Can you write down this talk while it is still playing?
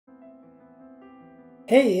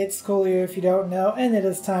Hey, it's Coolio if you don't know, and it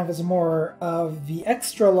is time for some more of the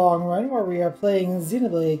extra long run where we are playing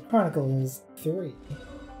Xenoblade Chronicles 3.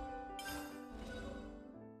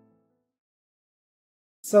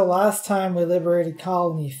 So last time we liberated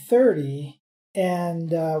Colony 30,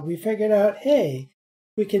 and we figured out, hey,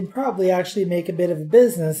 we can probably actually make a bit of a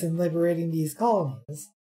business in liberating these colonies.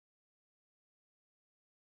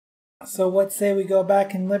 So let's say we go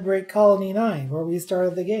back and liberate Colony 9, where we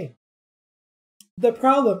started the game. The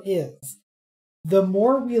problem is, the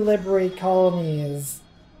more we liberate colonies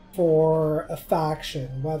for a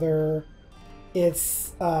faction, whether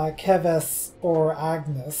it's Keves or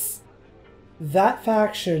Agnes, that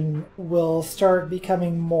faction will start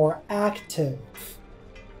becoming more active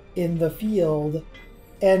in the field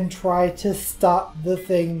and try to stop the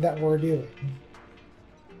thing that we're doing.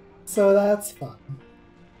 So that's fun.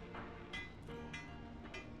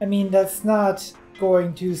 I mean, that's not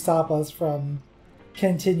going to stop us from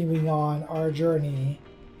continuing on our journey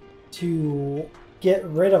to get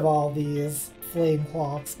rid of all these flame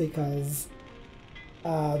clocks because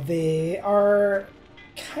they are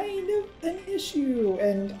kind of an issue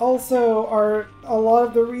and also are a lot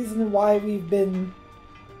of the reason why we've been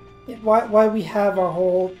why we have our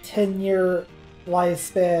whole 10-year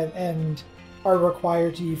lifespan and are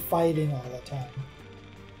required to be fighting all the time.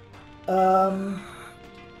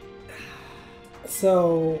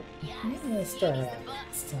 So I'm gonna start out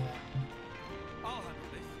this time. I'll handle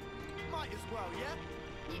this. Might as well, yeah?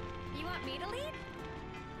 You want me to lead?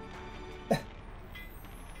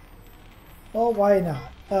 Well, why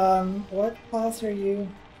not? What class are you?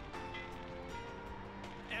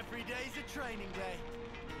 Every day's a training day.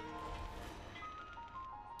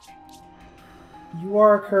 You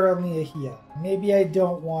are currently a healer. Maybe I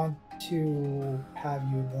don't want to have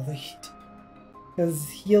you in the lead. Because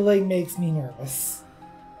healing makes me nervous.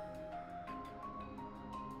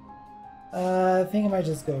 I think I might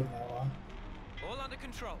just go Noah. All under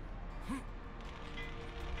control.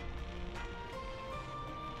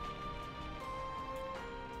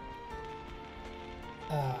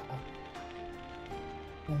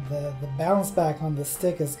 And the bounce back on the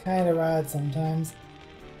stick is kind of rad sometimes.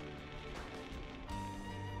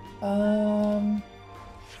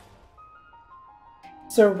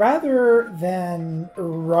 So rather than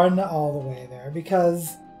run all the way there,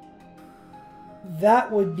 because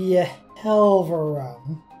that would be a hell of a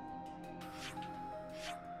run.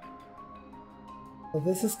 So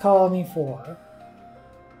this is Colony 4.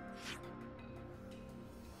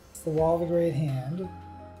 It's the Wall of the Great Hand.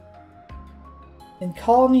 And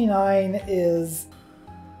Colony 9 is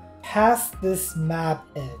past this map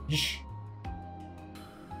edge.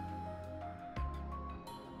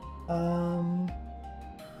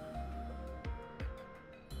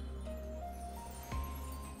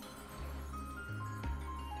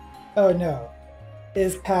 Oh no,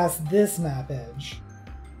 is past this map edge.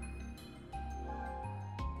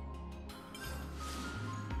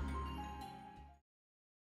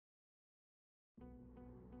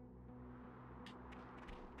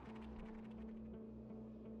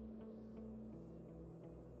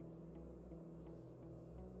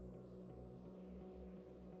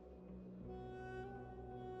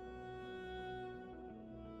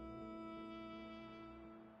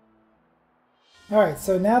 Alright,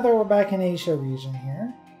 so now that we're back in Asia region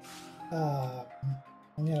here, I'm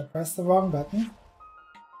gonna press the wrong button.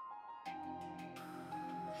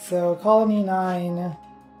 So Colony 9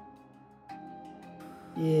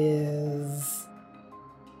 is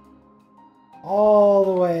all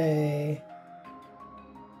the way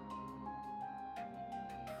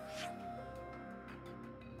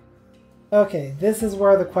okay, this is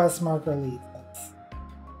where the quest marker leads us.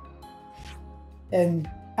 And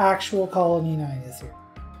actual Colony 9 is here.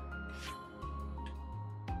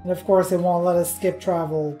 And of course it won't let us skip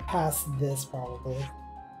travel past this probably.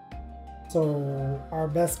 So our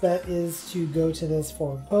best bet is to go to this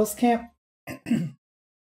forward post camp. Which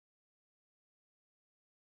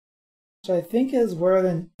I think is where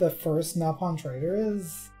the first Napon trader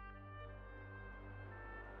is.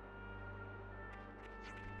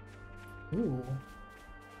 Ooh.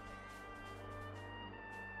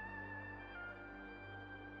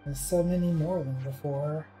 There's so many more than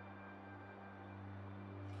before.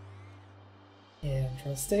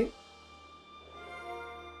 Interesting.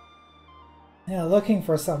 Yeah, looking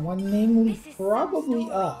for someone, namely probably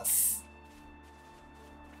us.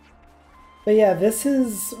 But yeah, this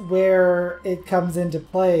is where it comes into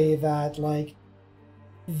play that, like,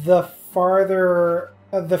 the further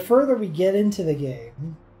we get into the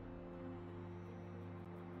game,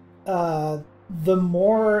 the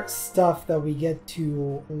more stuff that we get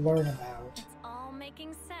to learn about. It's all making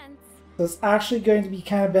So it's actually going to be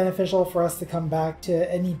kind of beneficial for us to come back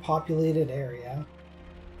to any populated area.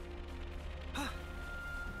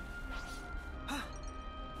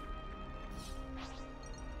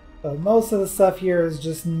 But most of the stuff here is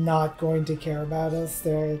just not going to care about us.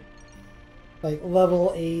 They're like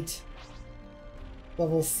level 8,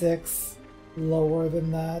 level 6, lower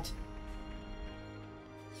than that.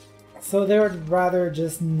 So they would rather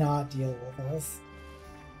just not deal with us.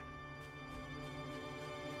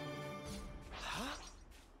 Huh?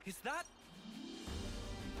 Is that?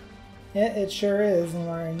 Yeah, it sure is, and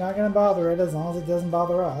we're not going to bother it as long as it doesn't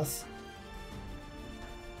bother us.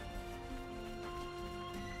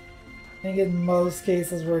 I think in most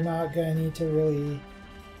cases we're not going to need to really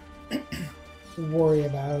worry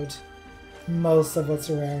about most of what's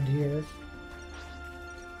around here.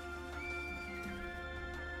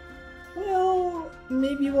 Well,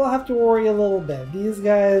 maybe we'll have to worry a little bit. These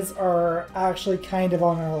guys are actually kind of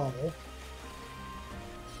on our level.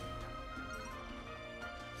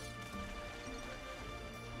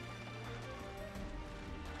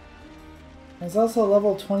 There's also a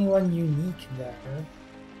level 21 unique there.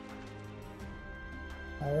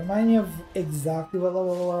 Remind me of exactly what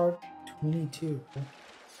level we are. 22.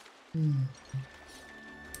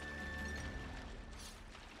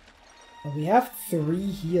 Well, we have 3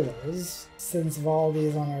 healers since Valdi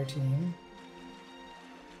is on our team.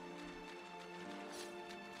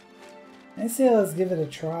 I say let's give it a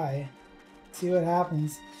try. See what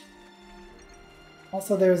happens.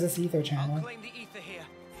 Also, there's this ether channel. I'll claim the ether here.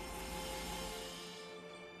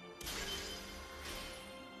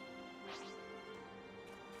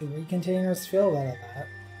 3 containers filled out of that.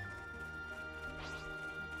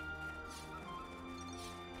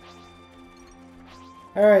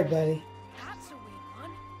 Alright, buddy. That's a weird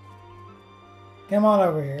one. Come on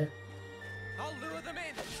over here. I'll lure them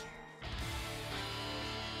in.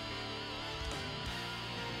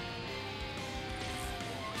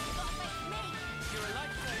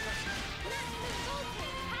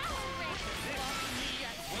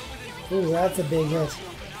 You're a lifesaver. Ooh, that's a big hit.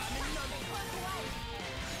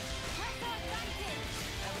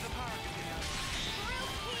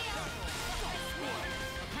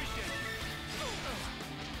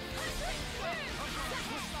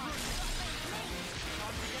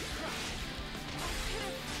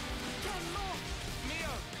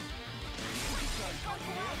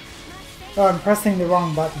 Oh, I'm pressing the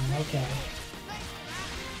wrong button. Okay.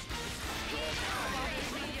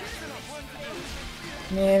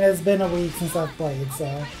 I mean, it's been a week since I've played,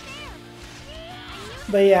 so...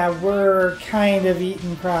 But yeah, we're kind of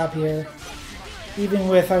eating crap here. Even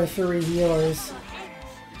with our 3 healers.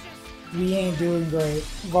 We ain't doing great.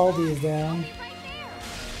 Valdi is down.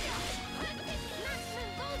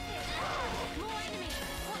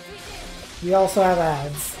 We also have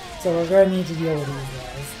ads, so we're going to need to deal with these guys.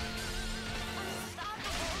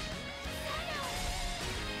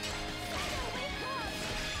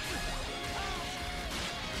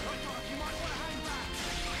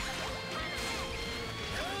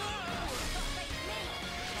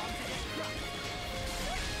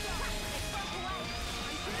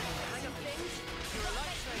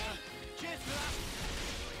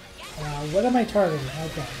 What am I targeting?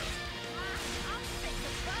 Okay.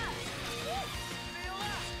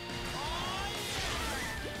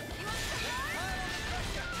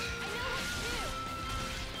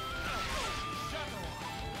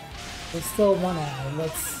 There's still one ad.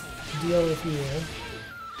 Let's deal with you.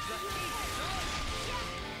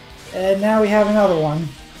 And now we have another one.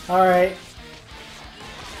 Alright.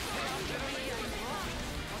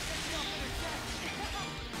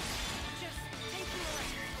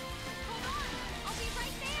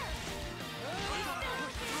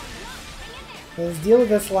 Let's deal with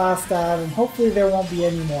this last ad, and hopefully there won't be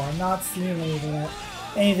any more. I'm not seeing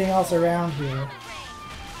anything else around here.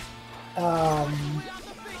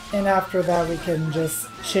 And after that we can just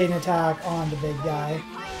chain attack on the big guy.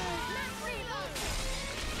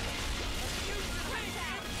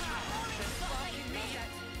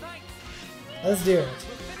 Let's do it.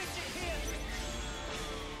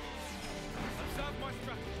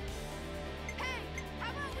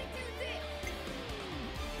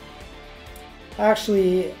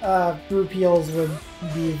 Actually, group heals would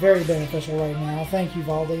be very beneficial right now. Thank you,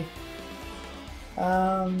 Valdi.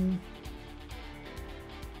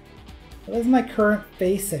 What is my current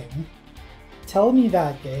facing? Tell me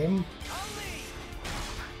that, game.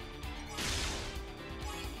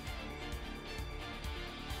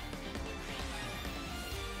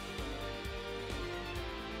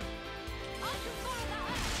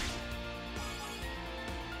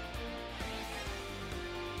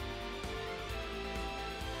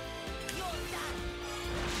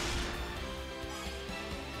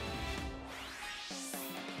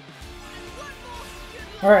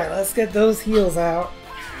 Alright, let's get those heals out.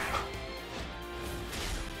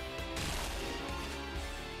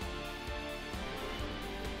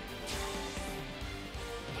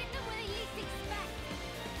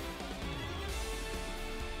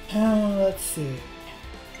 Let's see.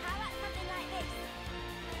 How about something like this?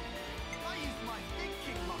 I use my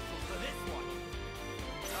thinking muscles for this one.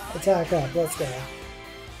 Attack up, let's go.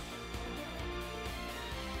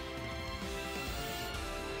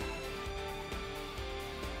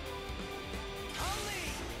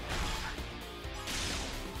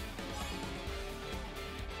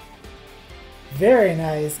 Very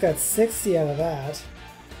nice, got 60 out of that.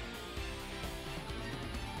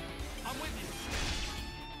 I'm with you.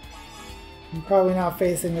 I'm probably not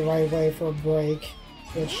facing the right way for a break,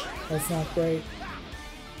 which that's not great.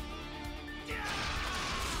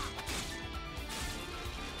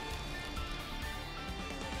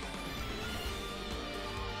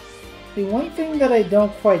 The one thing that I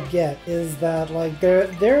don't quite get is that like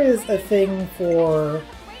there is a thing for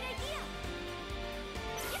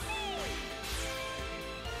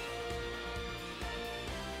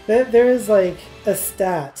there is like a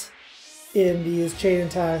stat in these chain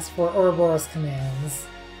attacks for Ouroboros commands.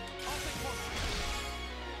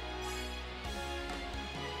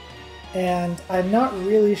 And I'm not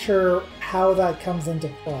really sure how that comes into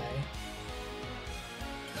play.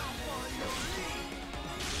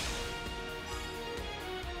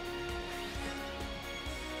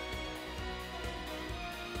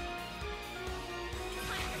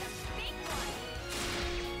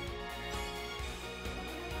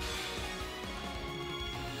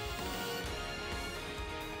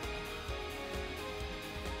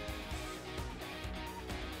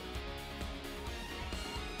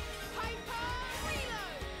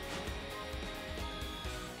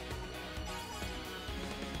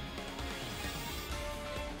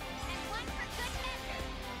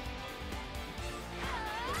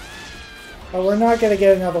 Well, we're not going to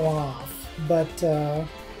get another one off, but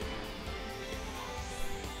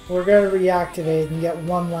we're going to reactivate and get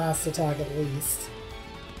one last attack at least.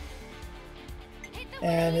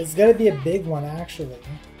 And it's going to be a big one, actually.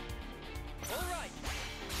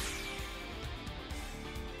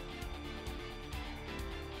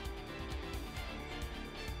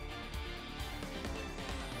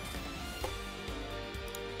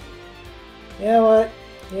 You know what?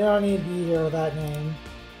 You don't need to be here with that name.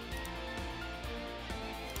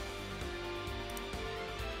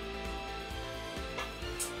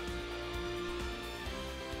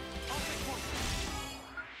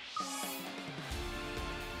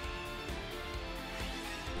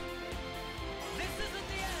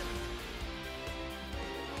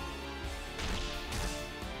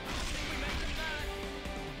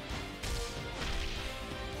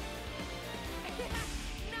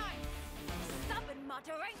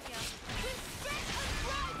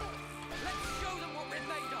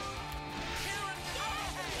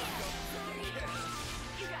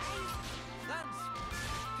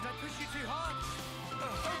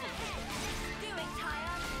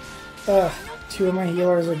 Ugh, two of my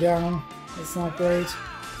healers are down. That's not great.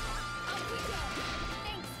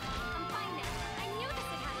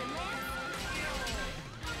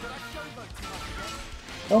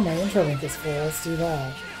 Oh, my intro link is full. Let's do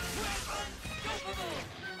that.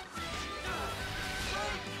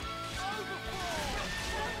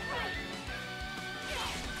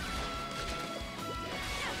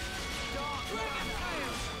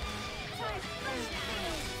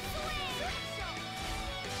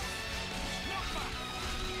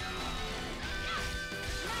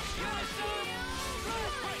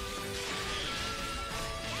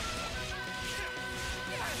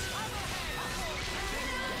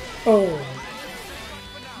 Oh,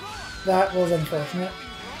 that was unfortunate.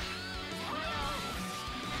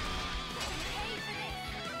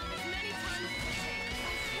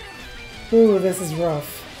 Ooh, this is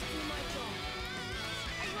rough.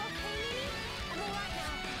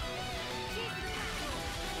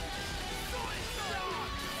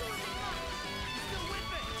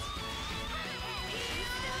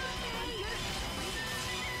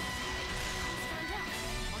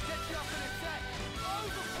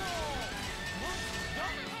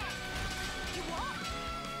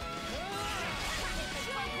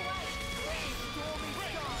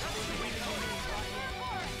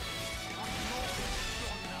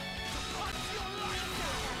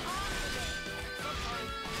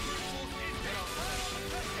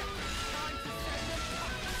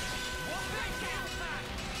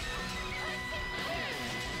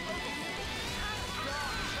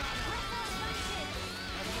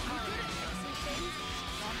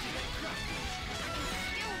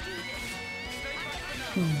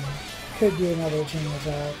 Could do another chain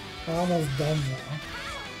attack. We're almost done though.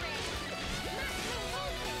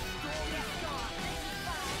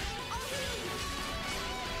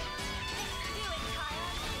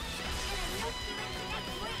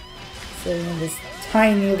 Sitting in this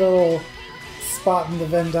tiny little spot in the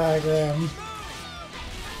Venn diagram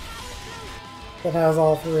that has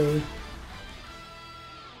all three.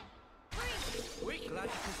 We're glad you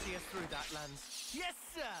can see us through that, Lance. Yes,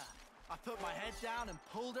 sir! I put my head down and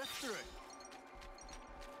pulled us through.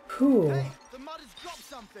 Cool. Hey, the mud has dropped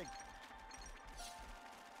something.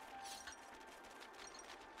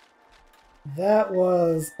 That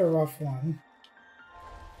was a rough one.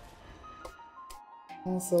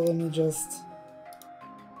 Also, let me just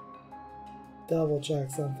double check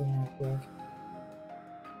something real quick.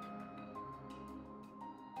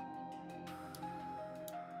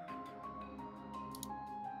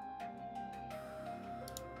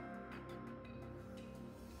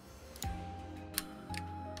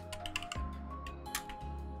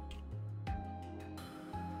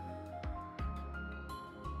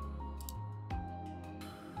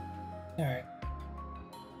 All right.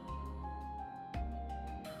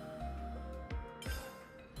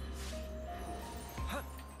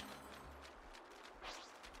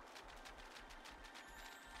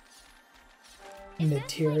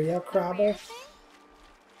 Materia crabble.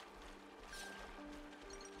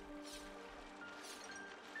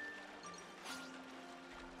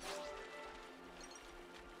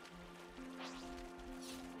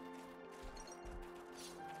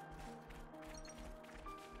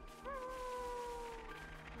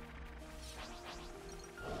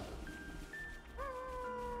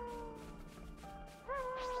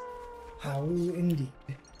 How indeed.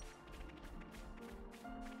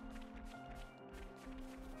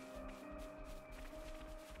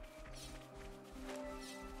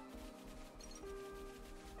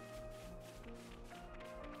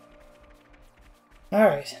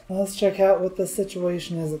 Alright, let's check out what the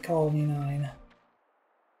situation is at Colony 9.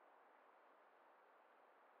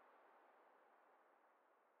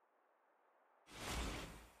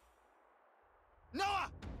 Noah!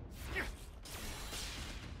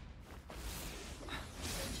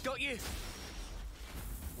 Got you!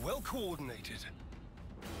 Well coordinated,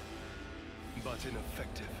 but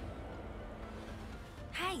ineffective.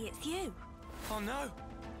 Hey, it's you. Oh no!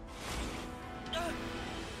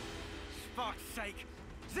 Fuck's sake!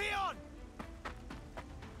 Xeon!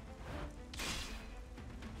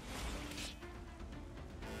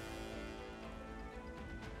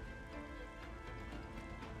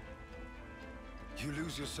 You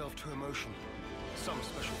lose yourself to emotion. Some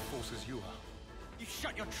special forces you are. You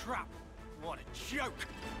shut your trap! What a joke!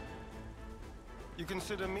 You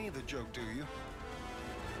consider me the joke, do you?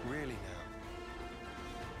 Really now?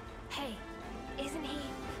 Hey, isn't he?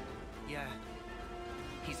 Yeah.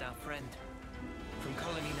 He's our friend. From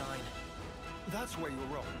Colony 9. That's where you're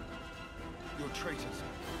wrong. You're traitors.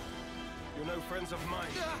 You're no friends of mine.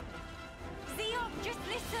 Xeon, just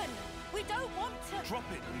listen. We don't want to. Drop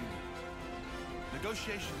it, Lulu.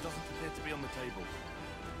 Negotiation doesn't appear to be on the table.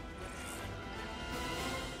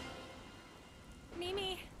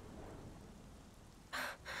 Mimi.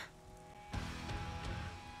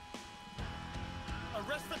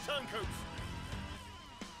 Arrest the turncoats!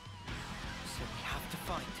 So we have to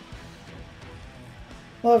fight.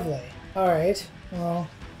 Lovely. Alright, well,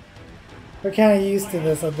 we're kind of used to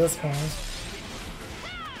this at this point.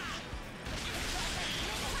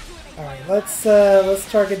 Alright,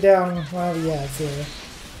 let's target down one of the ads here.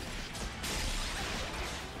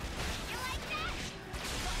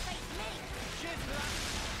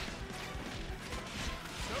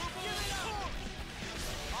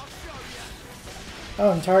 Oh,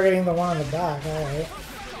 I'm targeting the one on the back, alright.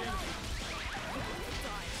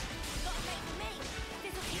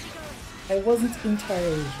 I wasn't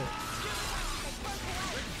entirely sure.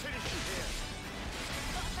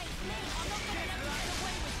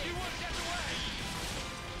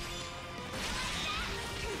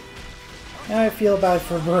 Now I feel bad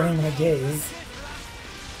for burning my gaze.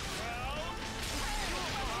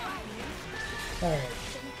 Alright.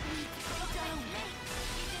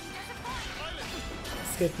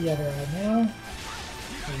 Let's get the other eye now.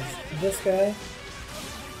 There's this guy.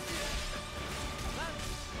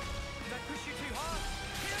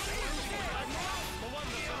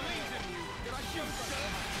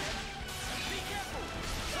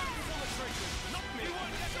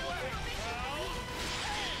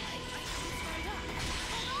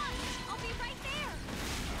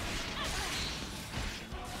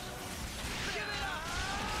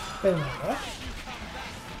 Wait a minute, what?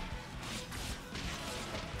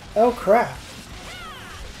 Oh crap.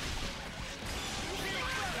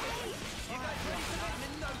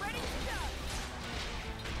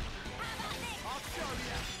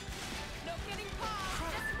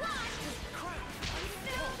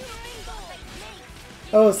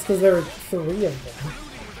 Oh, it's because there were 3 of them.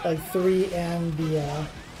 Like 3 and the,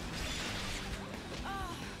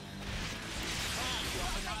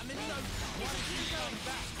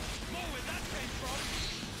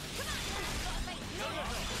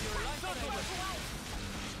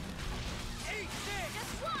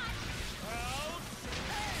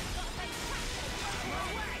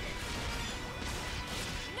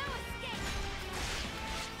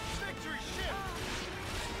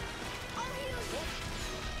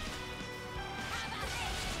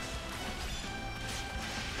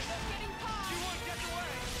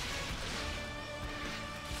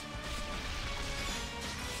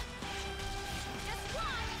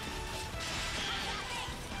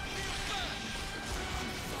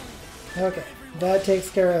 Okay, that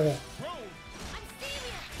takes care of it.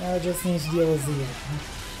 Now I just need to deal with Zia.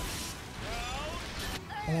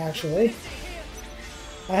 And actually,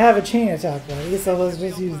 I have a chain attack ready, so let's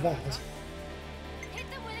just use that. Let's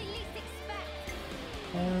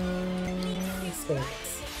go with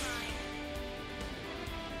this.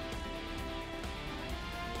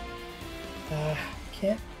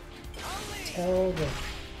 Can't tell the...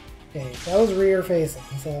 Okay, that was rear facing,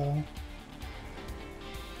 so...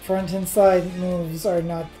 Front and side moves are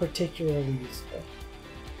not particularly useful.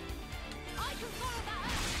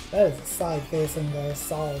 That is a side facing though,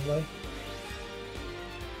 solidly.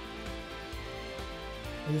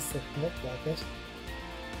 At least it looked like it.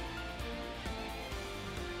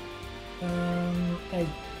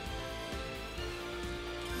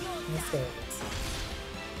 Let's go with this.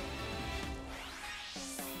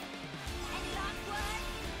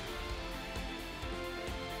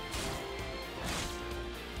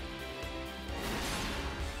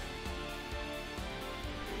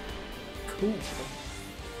 Cool.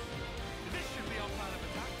 This should be our plan of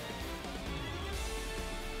attack.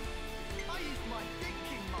 I used my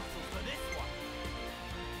thinking muscle for this one.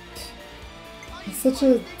 It's such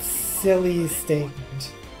a silly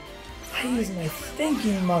statement. I use my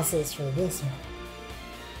thinking muscles for this one.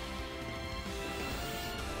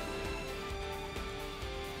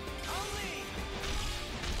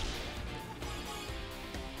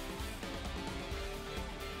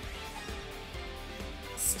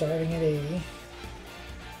 Starting at 80.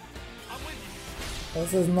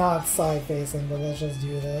 This is not side facing, but let's just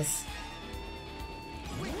do this.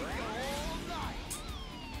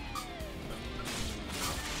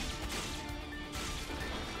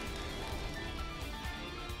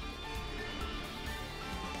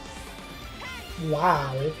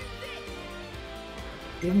 Wow.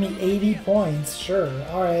 Give me 80 points, sure,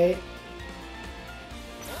 alright.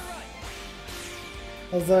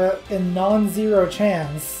 There's a non-zero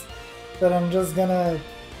chance that I'm just gonna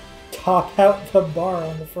top out the bar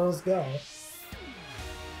on the first go.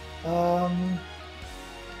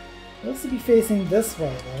 Looks to be facing this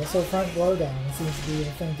way though, so front blowdown seems to be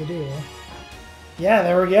the thing to do. Yeah,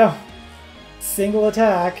 there we go. Single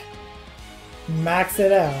attack. Max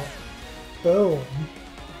it out. Boom.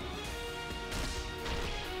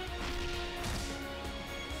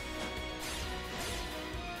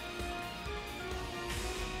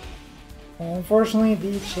 Unfortunately,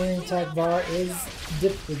 the chain attack bar is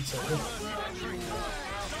depleted.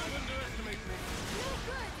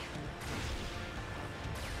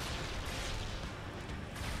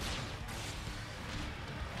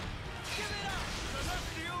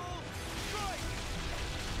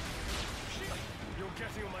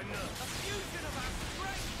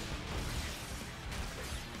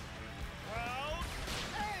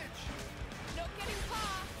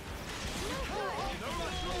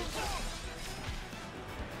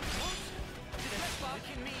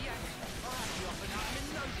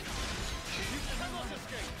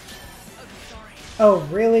 Oh,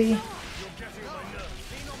 really?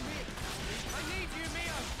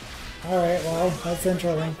 Alright, well, that's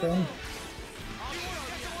Interlink then.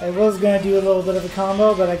 I was gonna do a little bit of a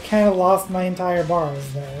combo, but I kind of lost my entire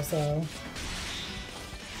bars there, so...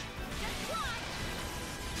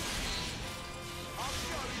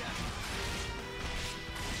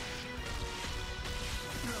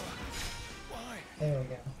 There we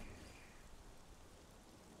go.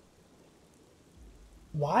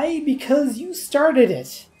 Why? Because you started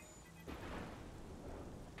it!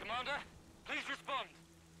 Commander, please respond.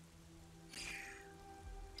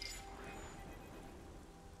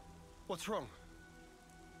 What's wrong?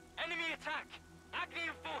 Enemy attack!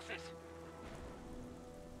 Agnian forces!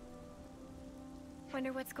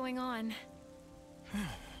 Wonder what's going on.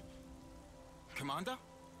 Commander?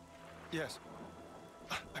 Yes.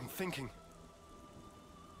 I'm thinking.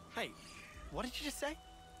 Hey, what did you just say?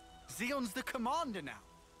 Xeon's the commander now.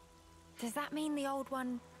 Does that mean the old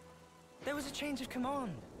one There was a change of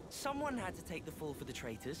command. Someone had to take the fall for the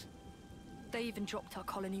traitors. They even dropped our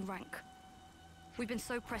colony rank. We've been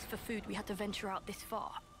so pressed for food we had to venture out this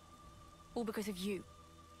far. All because of you.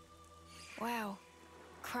 Wow.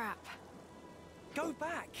 Crap. Go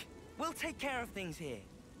back. We'll take care of things here.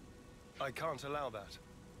 I can't allow that.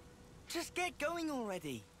 Just get going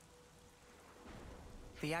already.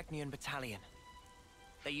 The Agnian Battalion.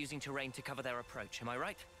 They're using terrain to cover their approach, am I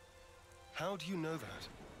right? How do you know that?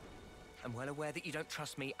 I'm well aware that you don't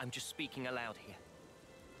trust me, I'm just speaking aloud here.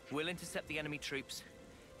 We'll intercept the enemy troops,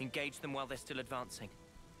 engage them while they're still advancing.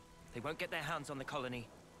 They won't get their hands on the colony.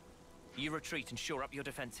 You retreat and shore up your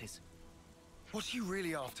defenses. What are you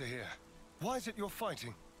really after here? Why is it you're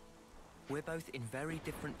fighting? We're both in very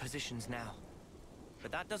different positions now.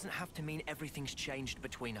 But that doesn't have to mean everything's changed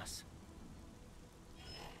between us.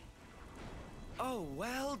 Oh,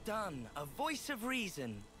 well done. A voice of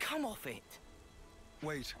reason. Come off it.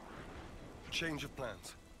 Wait. Change of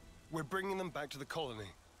plans. We're bringing them back to the colony.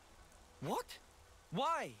 What?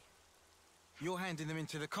 Why? You're handing them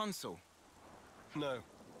into the Consul? No.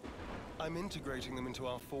 I'm integrating them into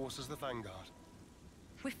our force as the Vanguard.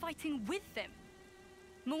 We're fighting with them.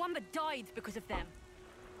 Mwamba died because of them.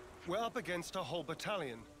 We're up against a whole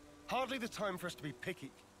battalion. Hardly the time for us to be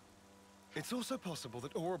picky. It's also possible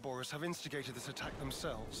that Ouroboros have instigated this attack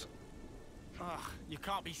themselves. Ugh, you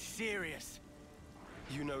can't be serious.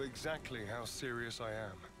 You know exactly how serious I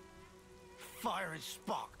am. Fire and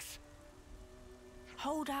sparks.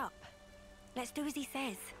 Hold up. Let's do as he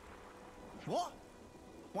says. What?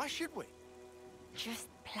 Why should we? Just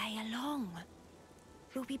play along.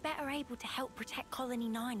 We'll be better able to help protect Colony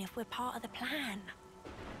 9 if we're part of the plan.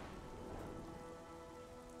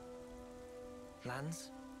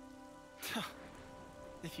 Lands?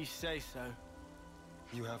 If you say so.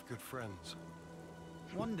 You have good friends.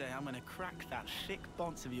 One day I'm gonna crack that thick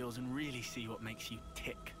bonce of yours and really see what makes you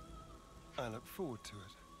tick. I look forward to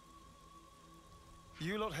it.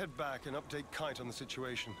 You lot head back and update Kite on the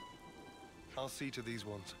situation. I'll see to these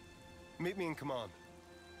ones. Meet me in command.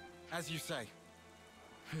 As you say.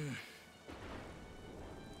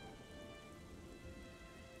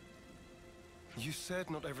 You said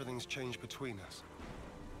not everything's changed between us.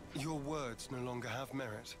 Your words no longer have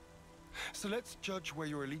merit. So let's judge where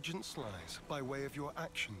your allegiance lies by way of your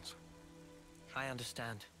actions. I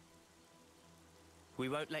understand. We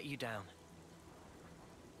won't let you down.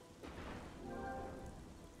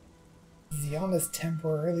 Xeon is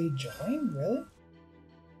temporarily joined? Really?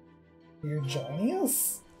 You're joining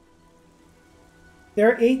us? There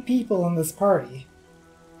are 8 people in this party.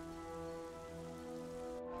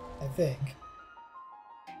 I think.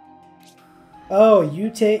 Oh,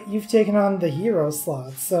 you've taken on the hero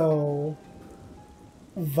slot, so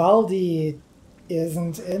Valdi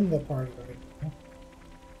isn't in the party right now.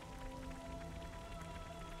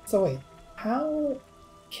 So wait, how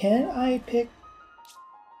can I pick?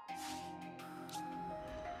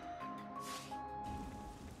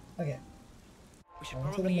 Okay. We should On to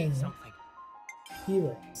the probably eat menu. something.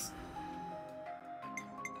 Heroes.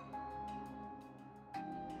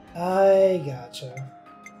 I gotcha.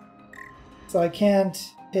 So I can't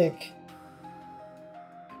pick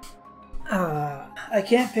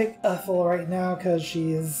Ethel right now because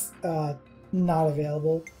she's not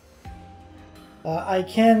available. I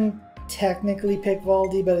can technically pick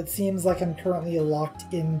Valdi, but it seems like I'm currently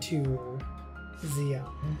locked into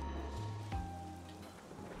Xeon.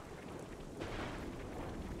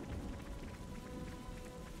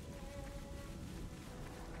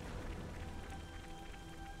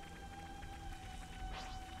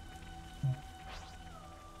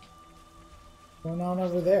 What's going on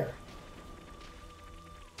over there?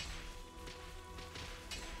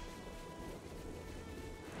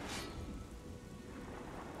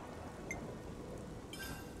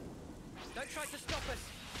 Don't try to stop us!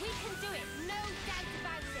 We can do it, no doubt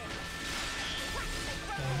about it.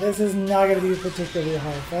 This is not going to be a particularly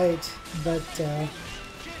hard fight, but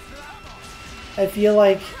I feel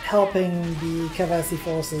like helping the Kevesi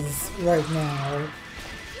forces right now,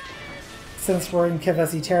 since we're in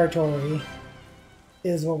Kevesi territory,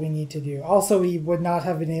 is what we need to do. Also, we would not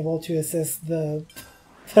have been able to assist the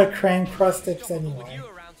Krang Crustips anyway. You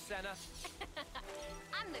around, Senna.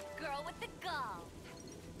 I'm the girl with the gall.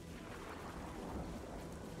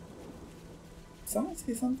 Someone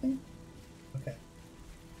say something? Okay.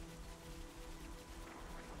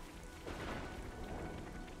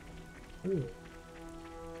 Ooh.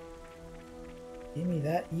 Give me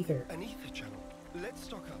that ether. An ether channel. Let's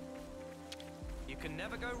stock up. You can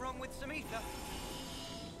never go wrong with some ether.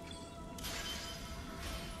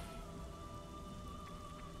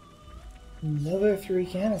 Another 3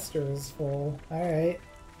 canisters full. Alright.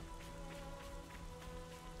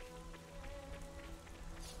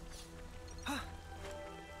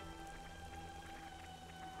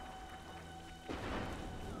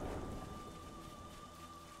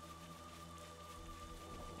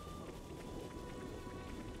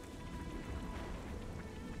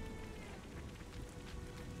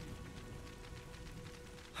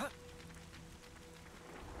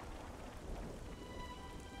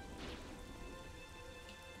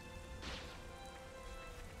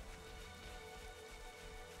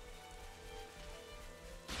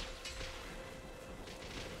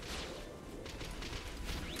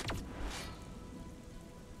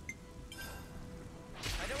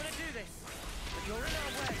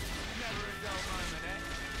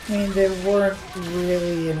 I mean, they weren't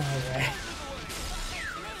really in our way.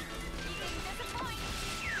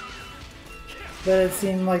 But it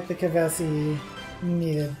seemed like the Kavesi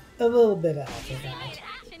needed a little bit of help with that.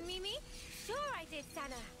 Action, Mimi? Sure I did,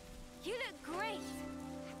 Sana. You look great.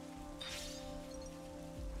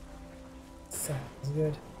 Sounds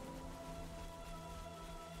good.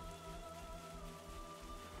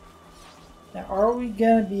 Now, are we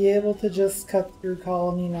gonna be able to just cut through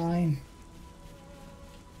Colony 9?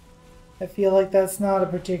 I feel like that's not a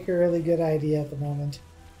particularly good idea at the moment.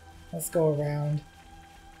 Let's go around.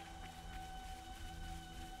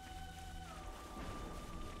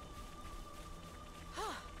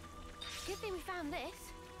 Good thing we found this.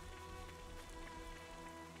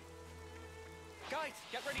 Guys,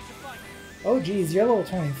 get ready to fight. Oh geez, you're level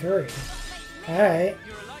 23. Alright.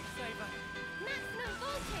 You're a lifesaver. Maximum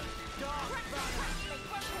voltage.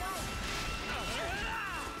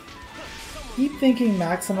 Keep thinking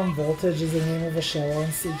maximum voltage is the name of a show on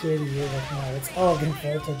CKDU, but no, it's all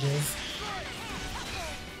different voltages.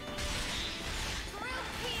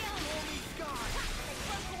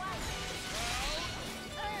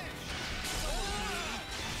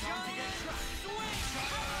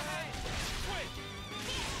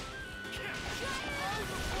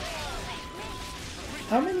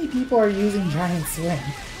 How many people are using Giant Swing?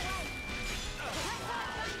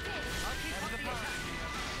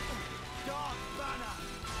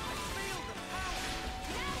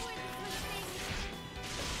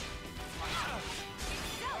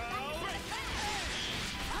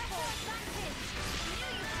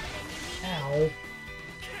 Ow.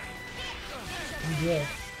 Yeah.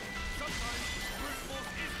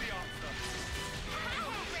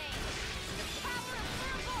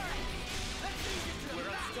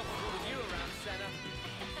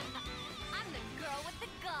 I'm the girl with the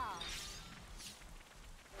gall.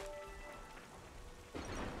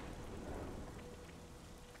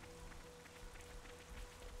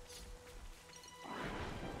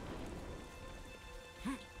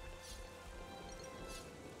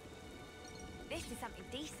 This is something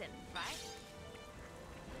decent, right?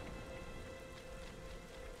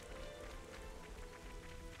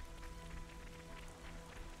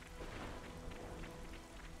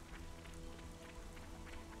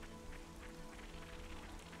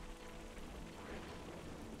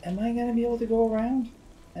 Am I gonna be able to go around?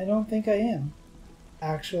 I don't think I am,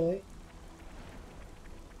 actually.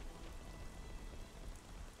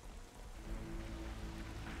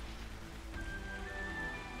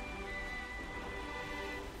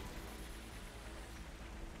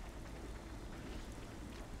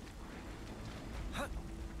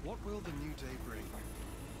 What will the new day bring?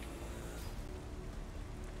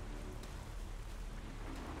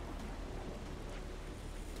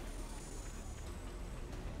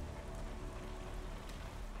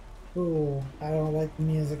 Ooh, I don't like the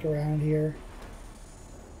music around here.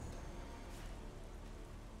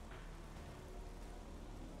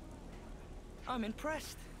 I'm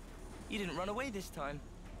impressed. You didn't run away this time.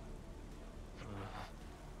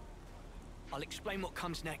 I'll explain what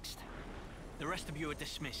comes next. The rest of you are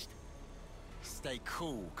dismissed. Stay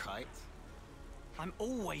cool, Kite. I'm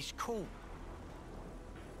always cool.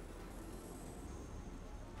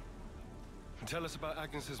 Tell us about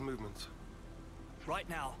Agnes's movements. Right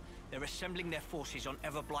now, they're assembling their forces on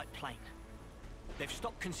Everblight Plain. They've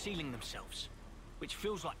stopped concealing themselves, which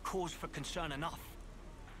feels like cause for concern enough.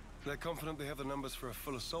 They're confident they have the numbers for a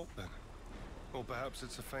full assault, then? Or perhaps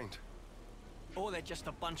it's a feint. Or they're just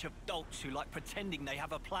a bunch of dolts who like pretending they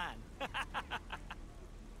have a plan.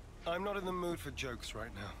 I'm not in the mood for jokes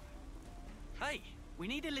right now. Hey, we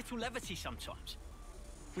need a little levity sometimes.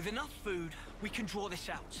 With enough food, we can draw this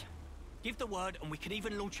out. Give the word and we can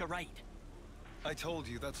even launch a raid. I told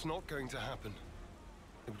you that's not going to happen.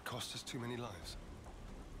 It would cost us too many lives.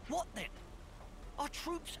 What then? Our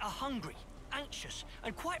troops are hungry, anxious,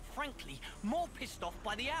 and quite frankly, more pissed off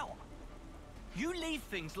by the hour. You leave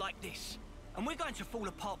things like this, and we're going to fall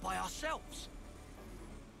apart by ourselves.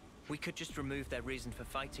 We could just remove their reason for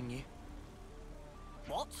fighting you.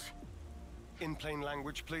 What? In plain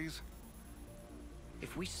language, please.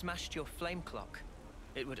 If we smashed your flame clock,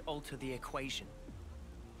 it would alter the equation.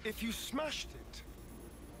 If you smashed it?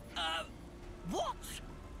 What?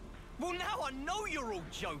 Well, now I know you're all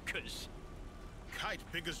jokers. Kite,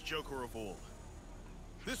 biggest joker of all.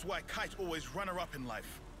 This why Kite always runner-up in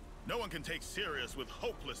life. No one can take serious with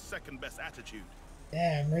hopeless second-best attitude.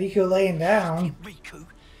 Damn, Riku laying down. Riku,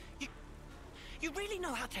 you really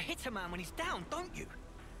know how to hit a man when he's down, don't you?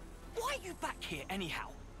 Why are you back here anyhow?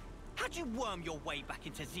 How'd you worm your way back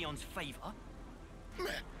into Xeon's favor? Meh.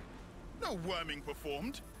 No worming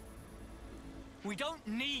performed. We don't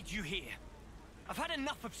need you here. I've had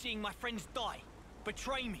enough of seeing my friends die,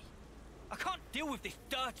 betray me. I can't deal with this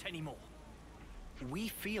dirt anymore. We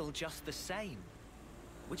feel just the same,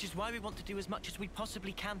 which is why we want to do as much as we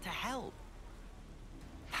possibly can to help.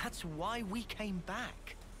 That's why we came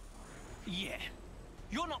back. Yeah,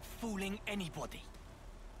 you're not fooling anybody.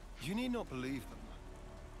 You need not believe them,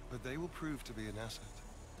 but they will prove to be an asset.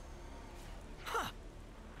 Huh.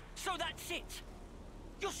 So that's it.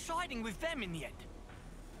 You're siding with them in the end.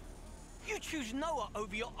 You choose Noah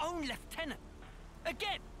over your own lieutenant.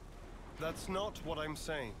 Again. That's not what I'm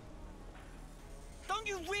saying. Don't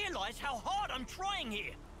you realize how hard I'm trying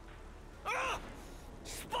here? Ugh!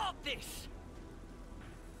 Spark this!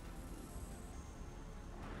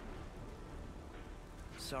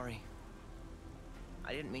 Sorry.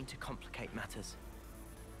 I didn't mean to complicate matters.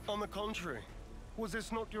 On the contrary, was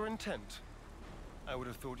this not your intent? I would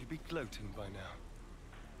have thought you'd be gloating by now.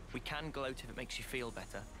 We can gloat if it makes you feel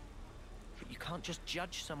better. But you can't just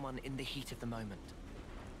judge someone in the heat of the moment.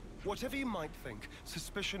 Whatever you might think,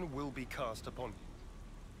 suspicion will be cast upon you.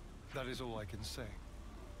 That is all I can say.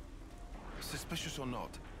 Suspicious or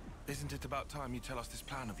not, isn't it about time you tell us this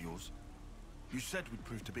plan of yours? You said we'd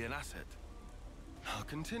prove to be an asset. I'll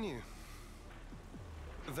continue.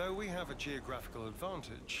 Though we have a geographical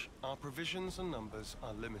advantage, our provisions and numbers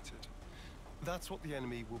are limited. That's what the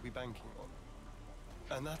enemy will be banking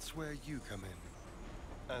on. And that's where you come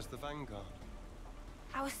in, as the vanguard.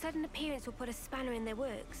 Our sudden appearance will put a spanner in their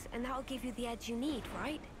works, and that'll give you the edge you need,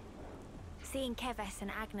 right? Seeing Keves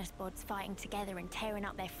and Agnes Bods fighting together and tearing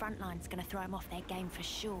up their front line's gonna throw them off their game for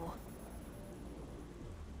sure.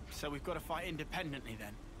 So we've got to fight independently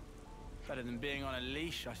then? Better than being on a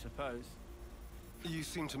leash, I suppose. You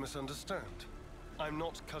seem to misunderstand. I'm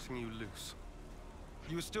not cutting you loose.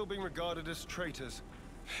 You are still being regarded as traitors.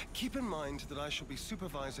 Keep in mind that I shall be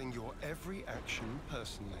supervising your every action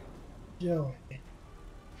personally. Joey.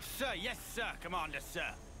 Sir, yes sir, Commander,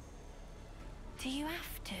 sir. Do you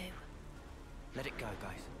have to? Let it go,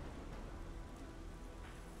 guys.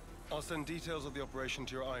 I'll send details of the operation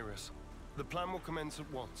to your iris. The plan will commence at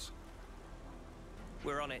once.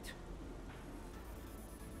 We're on it.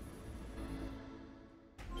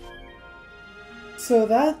 So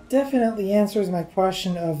that definitely answers my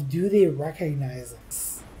question of, do they recognize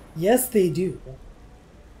us? Yes, they do.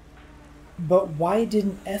 But why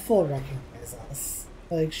didn't Ethel recognize us?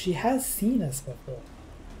 Like, she has seen us before.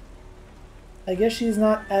 I guess she's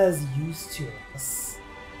not as used to us.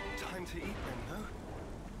 Time to eat then,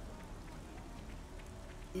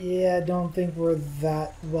 no? Yeah, I don't think we're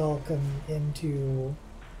that welcome into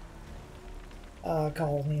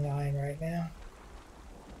Colony 9 right now.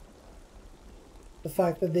 The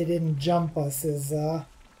fact that they didn't jump us is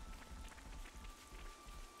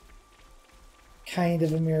kind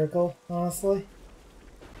of a miracle, honestly.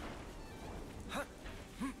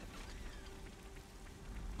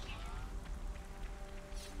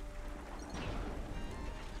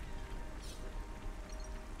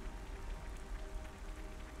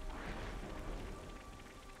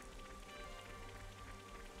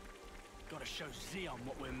 Gotta show Xeon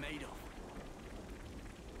what we're made of.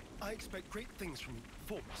 I expect great things from you,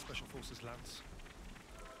 former Special Forces Lance.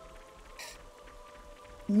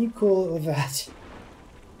 You cool it with that.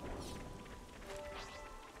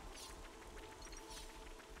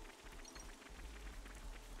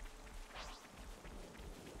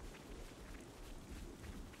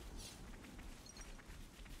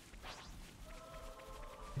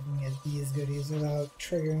 I can get these goodies without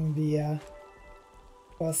triggering the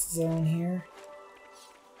bust zone here.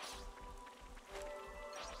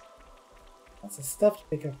 Lots of stuff to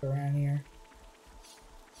pick up around here.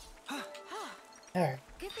 Alright.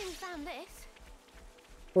 Good thing we found this.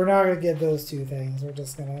 We're not gonna get those two things. We're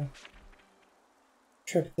just gonna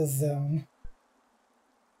trip the zone.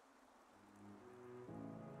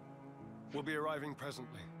 We'll be arriving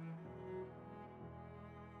presently.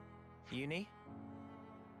 Uni?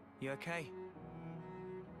 You okay?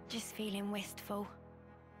 Just feeling wistful.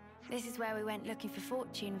 This is where we went looking for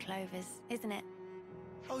fortune clovers, isn't it?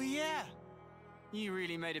 Oh yeah! You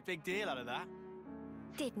really made a big deal out of that.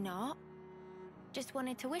 Did not. Just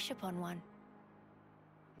wanted to wish upon one.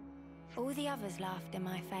 All the others laughed in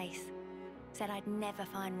my face. Said I'd never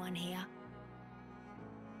find one here.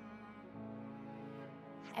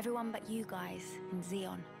 Everyone but you guys and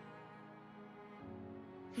Xeon.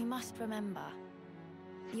 You must remember,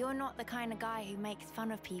 you're not the kind of guy who makes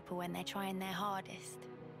fun of people when they're trying their hardest.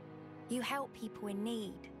 You help people in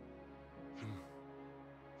need.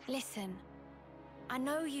 Listen, I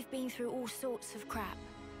know you've been through all sorts of crap,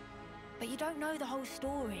 but you don't know the whole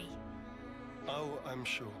story. Oh, I'm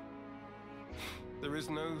sure. There is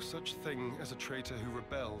no such thing as a traitor who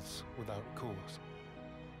rebels without cause.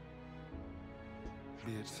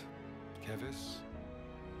 Be it Kevis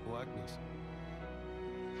or Agnes.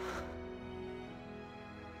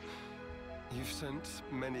 You've sent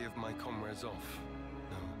many of my comrades off.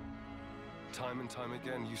 No. Time and time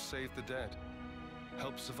again, you saved the dead,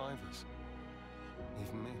 helped survivors.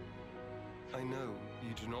 Even me. I know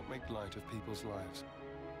you do not make light of people's lives.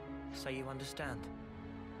 So you understand?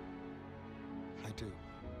 I do.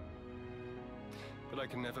 But I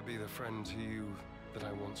can never be the friend to you that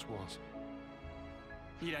I once was.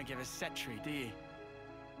 You don't give a setry, do you?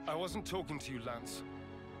 I wasn't talking to you, Lance.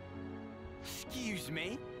 Excuse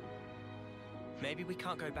me? Maybe we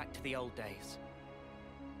can't go back to the old days.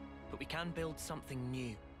 But we can build something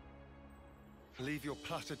new. Leave your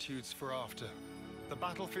platitudes for after. The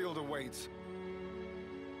battlefield awaits.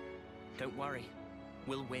 Don't worry.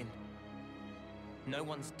 We'll win. No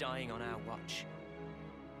one's dying on our watch.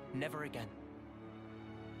 Never again.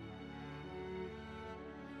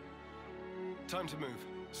 Time to move.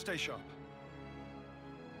 Stay sharp.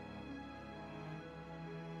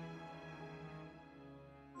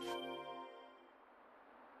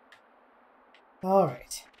 All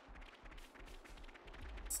right.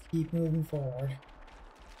 Let's keep moving forward.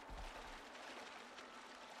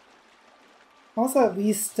 Also, at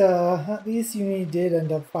least Uni did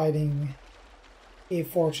end up fighting a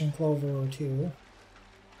fortune clover or two.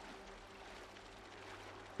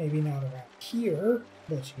 Maybe not around here,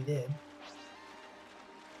 but she did.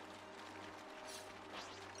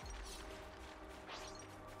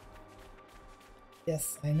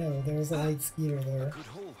 Yes, I know, there's a light skeeter there. Good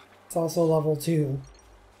haul. It's also level 2.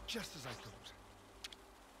 Just as I thought.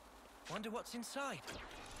 Wonder what's inside.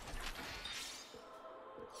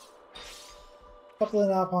 Couple of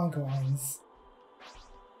Napon coins.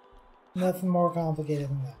 Nothing more complicated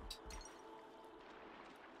than that.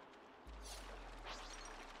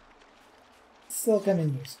 Still kind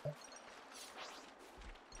of useful.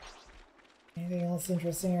 Anything else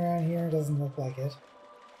interesting around here? Doesn't look like it.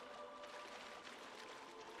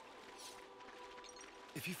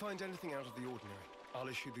 If you find anything out of the ordinary, I'll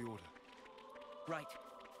issue the order. Right.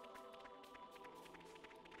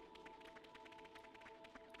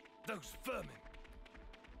 Those vermin!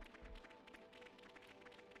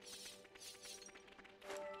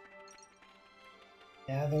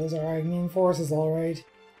 Yeah, those are Agnian forces, alright.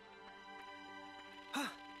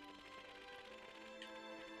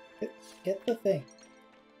 Get the thing.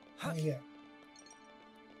 There you go.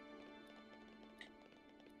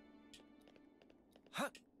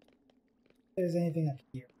 If there's anything up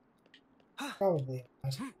here. Probably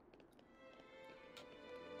not.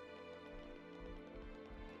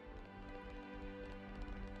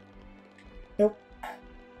 Nope. Oh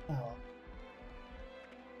well.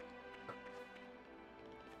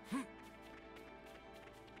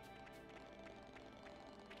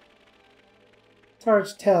 It's hard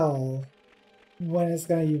to tell when it's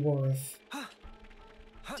going to be worth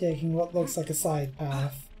taking what looks like a side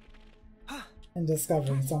path and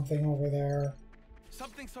discovering something over there.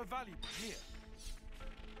 Something so valuable here.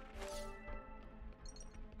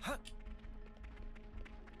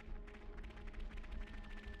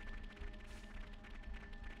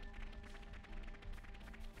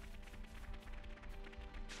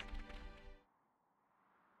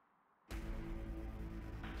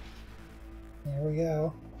 There we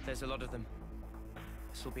go. There's a lot of them.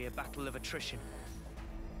 This will be a battle of attrition.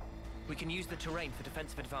 We can use the terrain for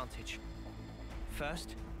defensive advantage.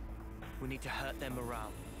 First, we need to hurt their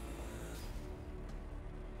morale.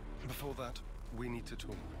 Before that, we need to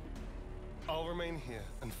talk. I'll remain here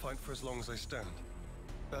and fight for as long as I stand.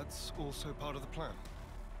 That's also part of the plan.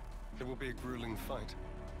 It will be a grueling fight.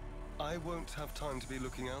 I won't have time to be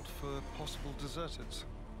looking out for possible deserters.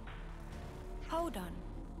 Hold on.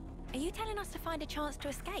 Are you telling us to find a chance to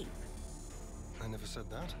escape? I never said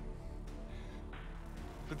that.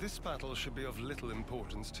 But this battle should be of little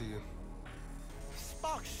importance to you.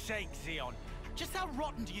 Spark's sake, Xeon. Just how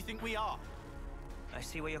rotten do you think we are? I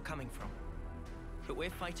see where you're coming from. But we're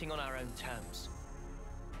fighting on our own terms.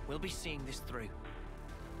 We'll be seeing this through.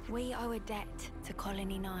 We owe a debt to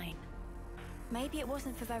Colony 9. Maybe it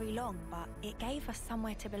wasn't for very long, but it gave us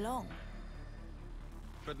somewhere to belong.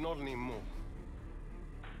 But not anymore.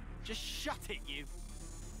 Just shut it, you.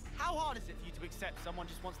 How hard is it for you to accept someone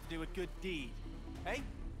just wants to do a good deed? Eh?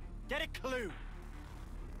 Get a clue.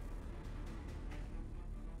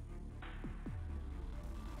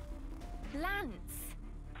 Lance!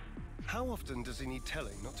 How often does he need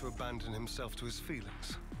telling not to abandon himself to his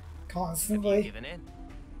feelings? Constantly. Given in.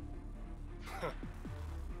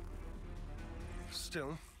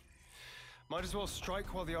 Still, might as well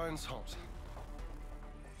strike while the iron's hot.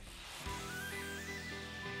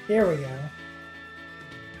 Here we go.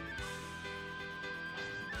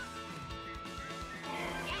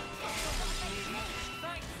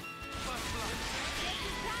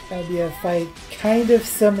 That'll be a fight kind of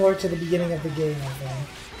similar to the beginning of the game, I think.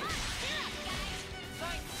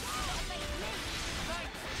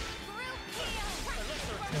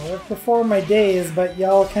 Now, I've performed my days, but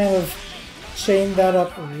y'all kind of chained that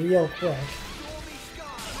up real quick.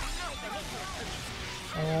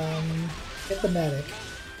 Get the medic.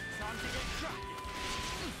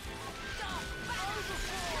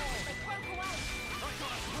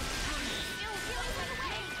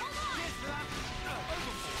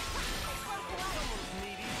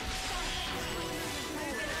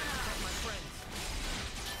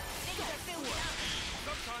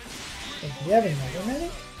 Do you have another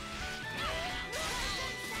medic?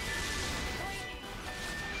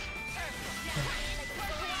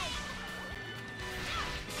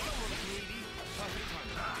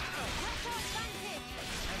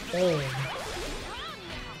 Oh.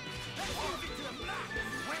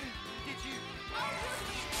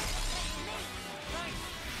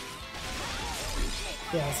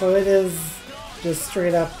 Yeah, so it is just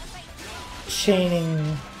straight up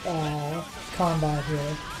chaining combat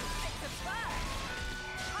here.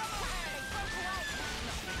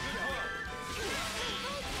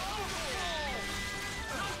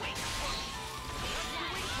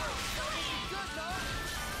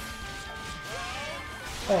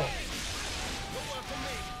 Oh.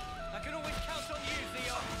 I can always count on you,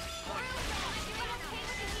 Xeon.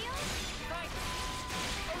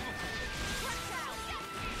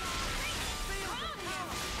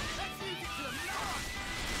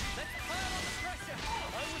 Let's pile on the pressure.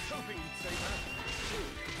 I was hoping you'd say that.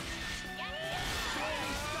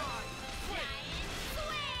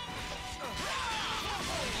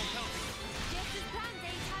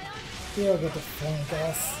 You'll get to flank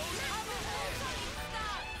us.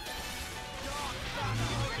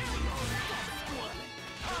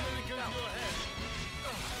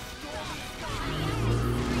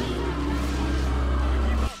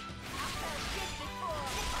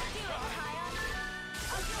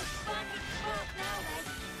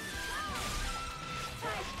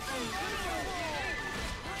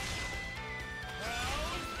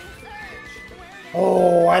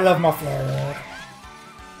 Oh, I love my flare.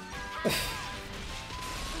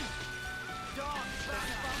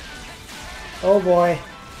 Oh boy.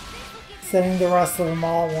 Sending the rest of them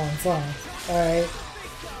all at once, huh? Alright.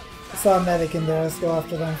 I saw a medic in there, let's go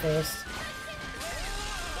after them first.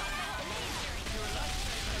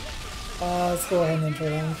 Let's go ahead and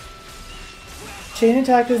interlink. Chain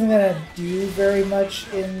attack isn't gonna do very much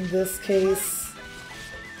in this case.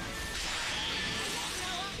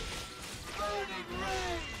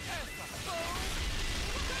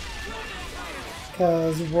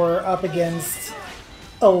 Because we're up against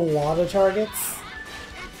a lot of targets.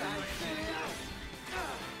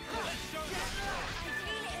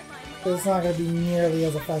 But it's not going to be nearly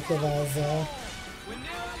as effective as the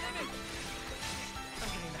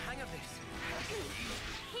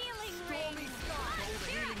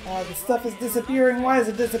stuff is disappearing. Why is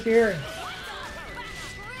it disappearing?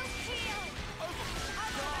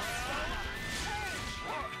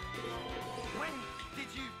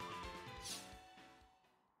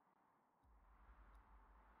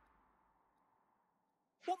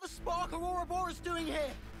 What the Spark or Ouroboros doing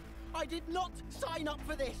here? I did not sign up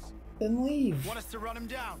for this. Then leave. Want us to run him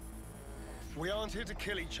down? We aren't here to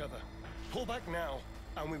kill each other. Pull back now,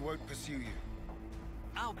 and we won't pursue you.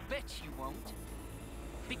 I'll bet you won't.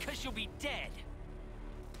 Because you'll be dead.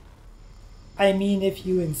 I mean, if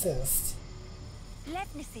you insist.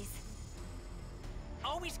 Levnesses.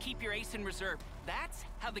 Always keep your ace in reserve. That's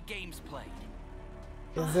how the game's played.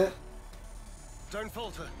 Is it? Don't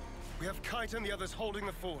falter. We have Kite and the others holding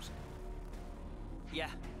the fort. Yeah,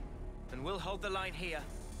 and we'll hold the line here.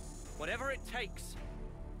 Whatever it takes.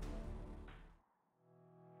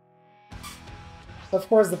 Of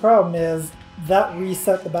course, the problem is that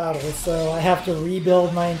reset the battle, so I have to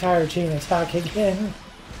rebuild my entire chain attack again.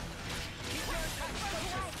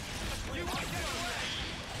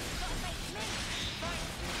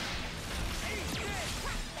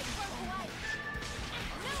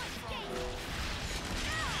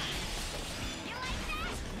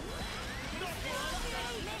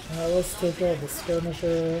 Let's take care of the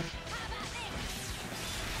skirmisher.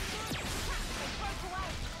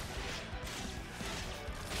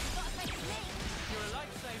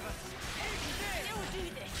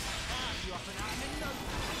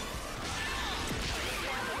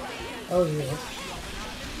 Oh yeah.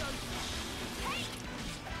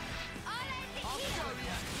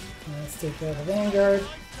 Let's take care of the vanguard.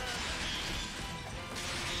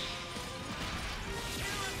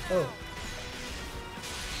 Oh.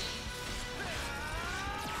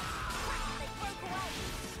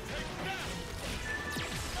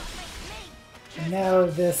 And now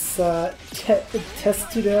this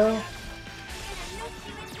testudo,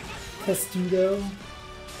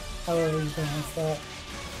 however you pronounce that.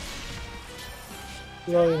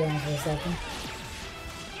 Slow it down for a second.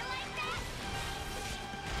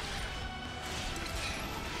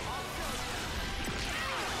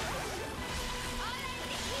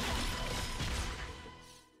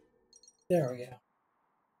 There we go.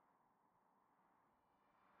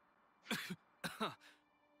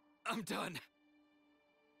 I'm done.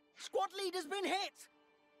 Squad leader's been hit!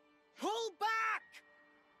 Pull back!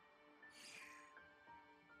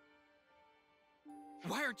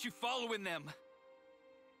 Why aren't you following them?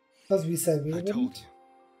 As we said, we I wouldn't. told you.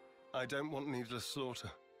 I don't want needless slaughter.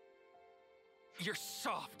 You're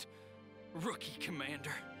soft, rookie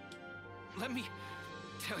commander. Let me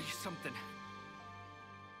tell you something.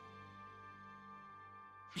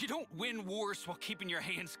 You don't win wars while keeping your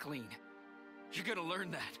hands clean. You're gonna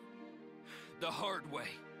learn that. The hard way.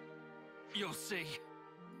 You'll see.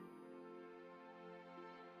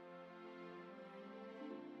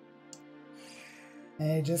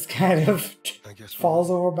 And he just kind of I guess falls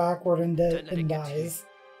over backward and, Don't let it get to dies.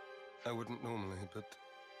 I wouldn't normally, but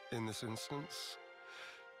in this instance,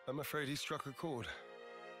 I'm afraid he struck a chord.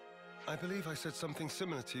 I believe I said something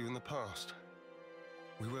similar to you in the past.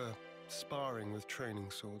 We were sparring with training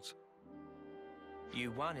swords.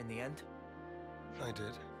 You won in the end. I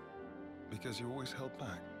did, because you always held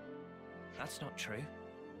back. That's not true.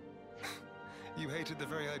 You hated the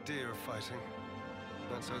very idea of fighting.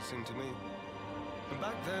 That's how it seemed to me. And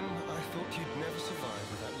back then, I thought you'd never survive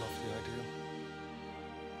with that lofty ideal.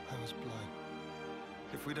 I was blind.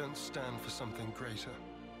 If we don't stand for something greater,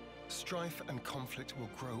 strife and conflict will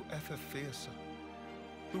grow ever fiercer.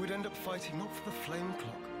 We would end up fighting not for the flame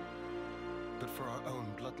clock, but for our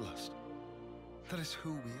own bloodlust. That is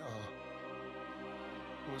who we are.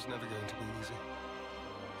 It was never going to be easy.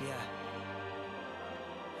 Yeah.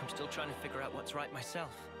 I'm still trying to figure out what's right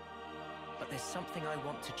myself. But there's something I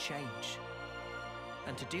want to change.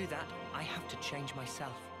 And to do that, I have to change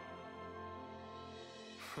myself.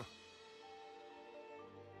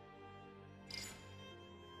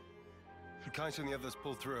 Kite and the others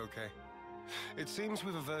pulled through okay. It seems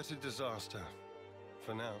we've averted disaster.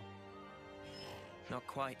 For now. Not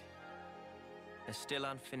quite. There's still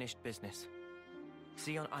unfinished business.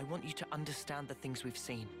 Xeon, I want you to understand the things we've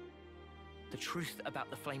seen. The truth about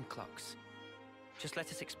the flame clocks. Just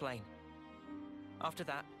let us explain. After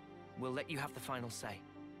that, we'll let you have the final say.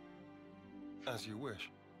 As you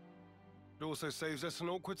wish. It also saves us an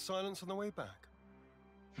awkward silence on the way back.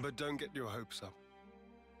 But don't get your hopes up.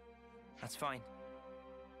 That's fine.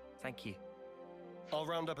 Thank you. I'll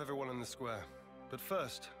round up everyone in the square. But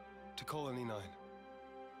first, to Colony 9.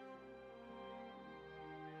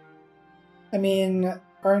 I mean,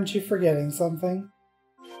 aren't you forgetting something?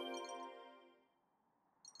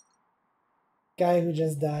 Guy who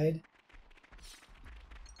just died.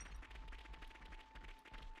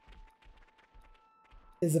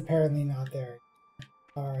 Is apparently not there.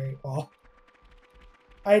 Alright, well.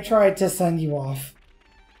 I tried to send you off.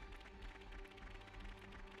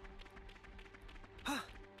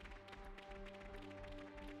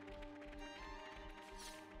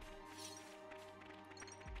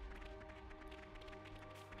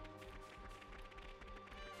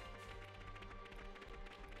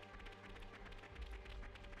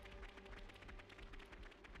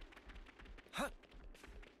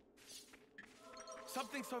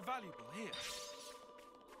 Something so valuable here.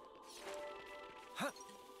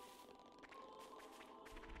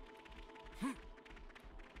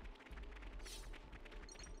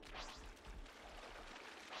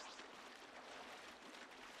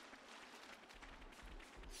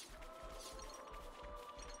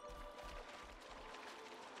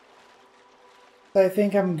 I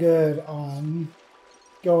think I'm good on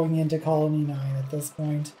going into Colony 9 at this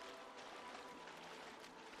point.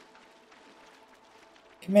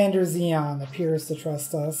 Commander Xeon appears to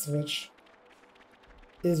trust us, which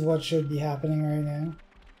is what should be happening right now.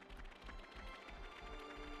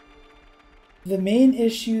 The main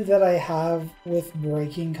issue that I have with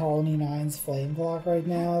breaking Colony 9's flame clock right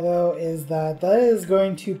now, though, is that is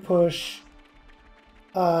going to push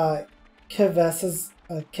Kevess's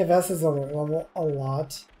alert level a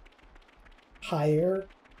lot higher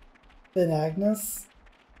than Agnes.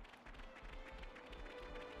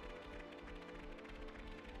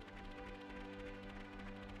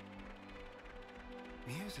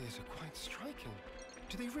 Muses are quite striking.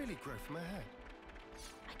 Do they really grow from her head?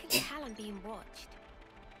 I can tell I'm being watched.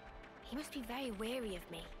 He must be very wary of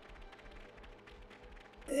me.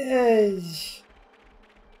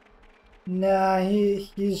 Nah,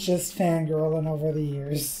 he's just fangirling over the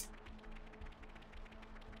years.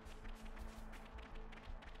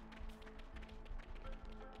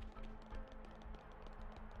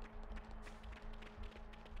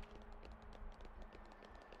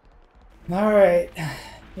 Alright,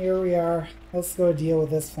 here we are. Let's go deal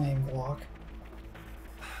with this flame block.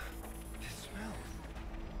 This smell.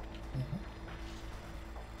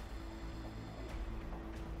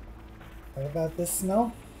 What about this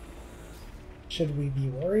smell? Should we be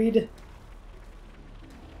worried?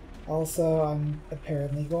 Also, I'm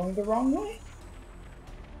apparently going the wrong way.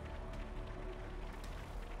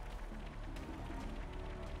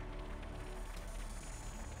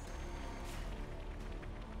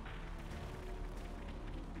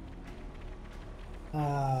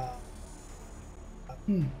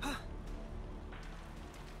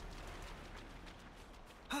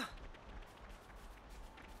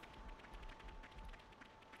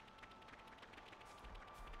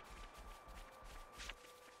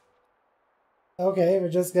 Okay, we're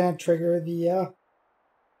just gonna trigger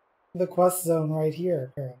the quest zone right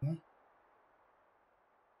here, apparently.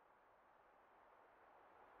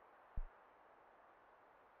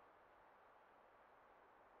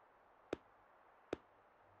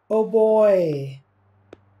 Oh boy!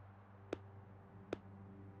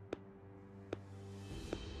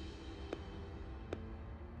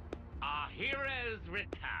 Our heroes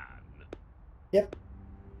return. Yep.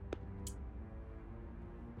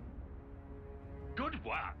 Good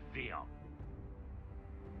work, Xeon.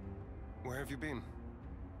 Where have you been?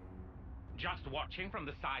 Just watching from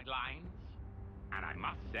the sidelines. And I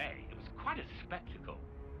must say, it was quite a spectacle.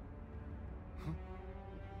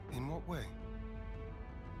 In what way?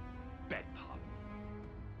 Beg pardon.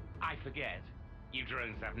 I forget. You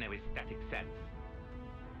drones have no aesthetic sense.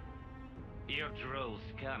 Your droll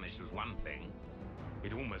skirmish was one thing.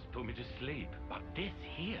 It almost put me to sleep. But this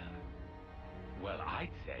here... Well, I'd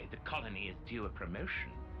say the colony is due a promotion.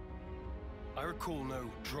 I recall no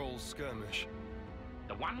droll skirmish.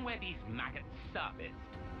 The one where these maggots surfaced.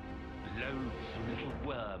 Loads of little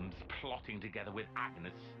worms plotting together with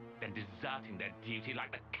Agnes, then deserting their duty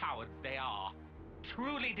like the cowards they are.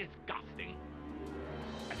 Truly disgusting.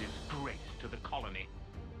 A disgrace to the colony.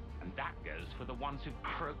 And that goes for the ones who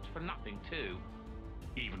croaked for nothing, too.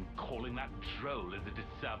 Even calling that droll is a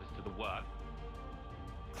disservice to the word.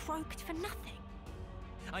 Croaked for nothing?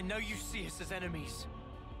 I know you see us as enemies,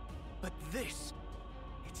 but this...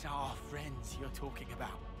 It's our friends you're talking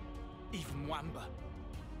about. Even Wamba.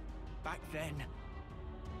 Back then.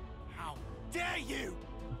 How dare you!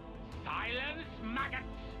 Silence, maggots!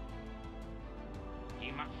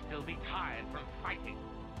 He must still be tired from fighting.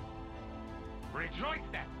 Rejoice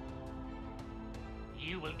then!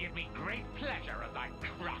 You will give me great pleasure as I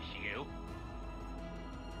crush you.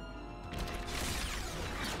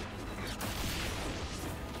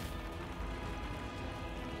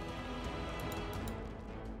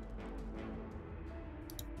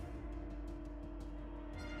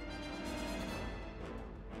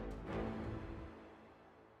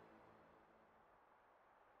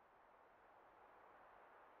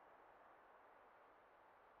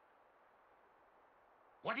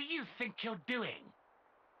 What do you think you're doing?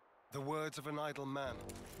 The words of an idle man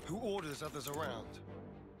who orders others around.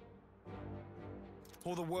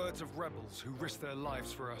 Or the words of rebels who risk their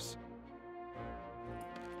lives for us.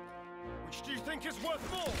 Which do you think is worth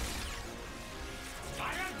more?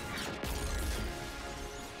 Silence!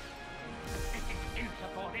 This is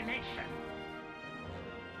insubordination.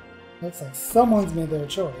 Looks like someone's made their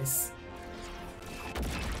choice.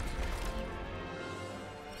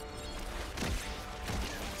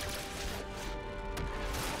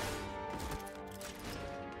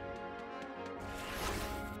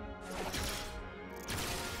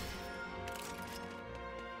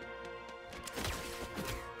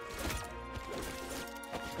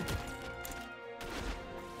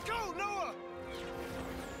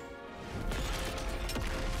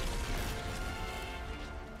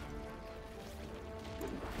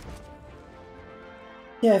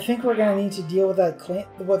 Yeah, I think we're gonna need to deal with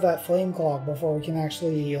that flame clog before we can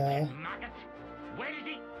actually. Maggot? Where is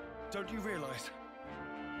he? Don't you realize?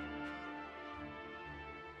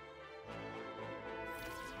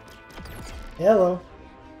 Hello.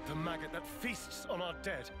 The maggot that feasts on our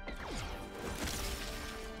dead.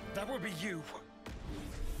 That will be you.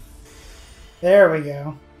 There we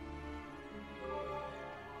go.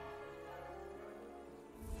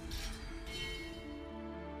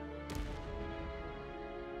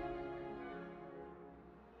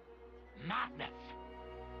 Madness!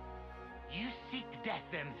 You seek death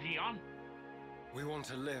then, Xeon? We want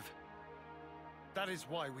to live. That is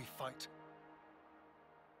why we fight.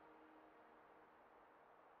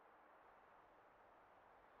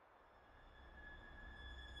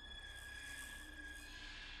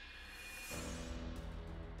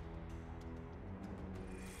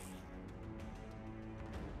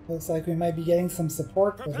 Looks like we might be getting some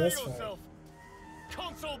support for Prepare this fight. yourself.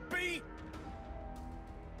 Consul B.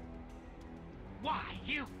 Why,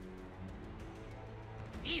 you?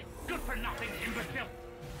 You good-for-nothing imbecile!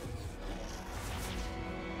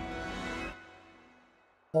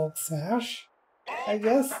 Hulk smash, I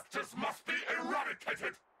guess. This must be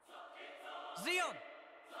eradicated! Xeon!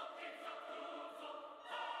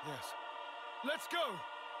 Yes. Let's go.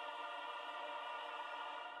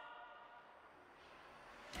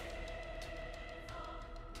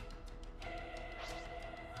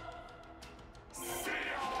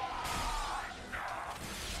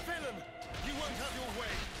 Villain, you won't have your way.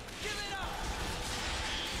 Give it up!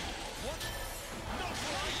 What? Not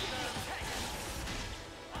right now.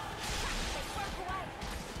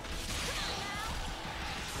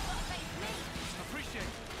 Appreciate it.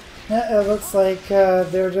 Yeah, it looks like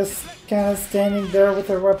they're just kind of standing there with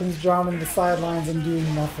their weapons drawn in the sidelines and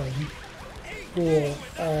doing nothing. Cool.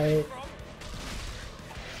 Alright.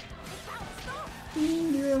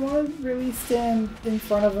 Do I want to really stand in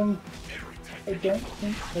front of them? I don't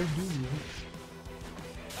think they do.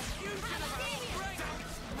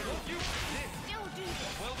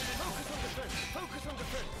 Focus on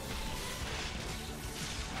defense.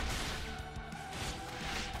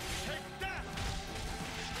 Take that.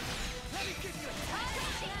 Let me give you a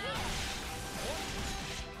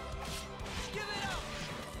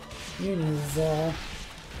Uni's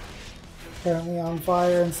currently on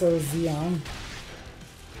fire, and so is Xeon.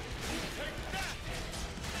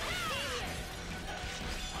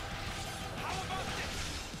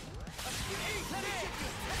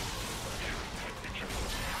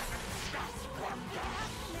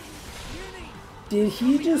 Did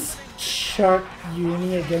he just chuck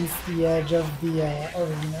Uni against the edge of the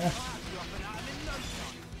arena?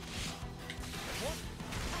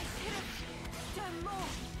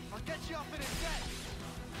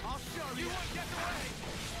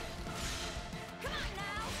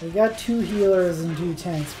 We got 2 healers and 2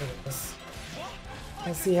 tanks for this.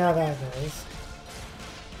 Let's see how that goes.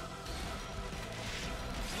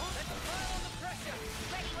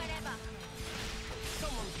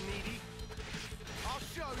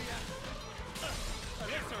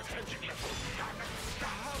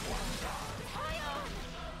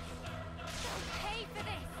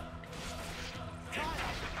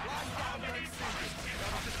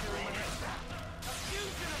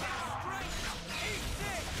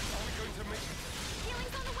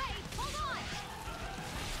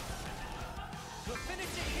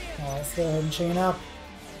 Let's go ahead and chain up.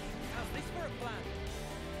 How's this for a plan?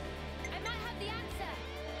 I might have the answer.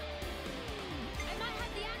 I might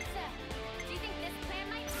have the answer. Do you think this plan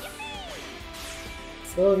might...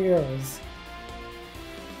 Yippee! Slow heroes.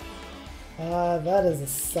 That is a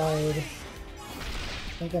side. I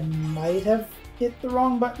think I might have hit the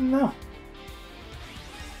wrong button though.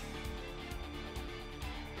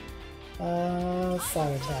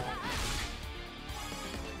 Side attack.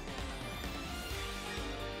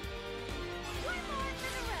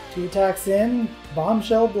 Two attacks in,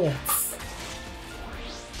 bombshell blitz.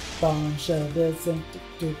 Bombshell blitz and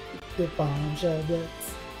bombshell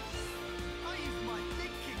blitz. I use my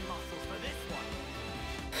thinking muscles for this one.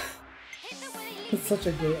 It's such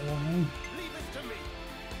a great line. Leave it to me.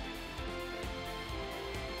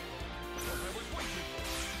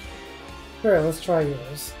 Alright, let's try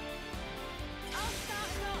yours. I'll start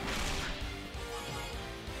it off.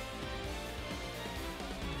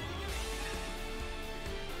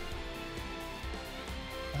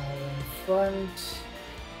 In front.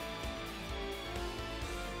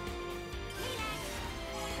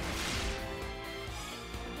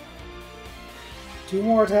 Two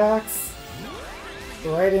more attacks.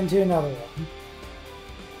 Right into another one.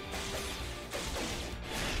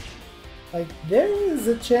 Like, there is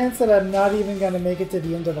a chance that I'm not even going to make it to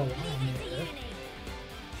the end of the line here.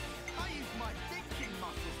 I use my thinking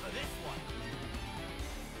muscles for this one.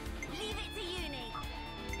 Leave it to uni.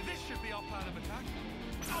 This should be our plan of attack.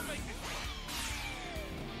 I'll make this.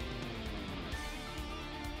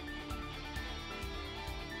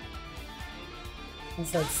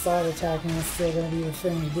 Looks like side attacking is still going to be the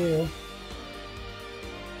thing to do.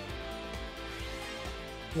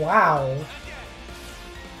 Wow.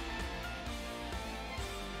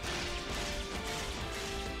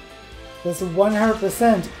 That's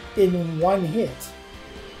 100% in one hit.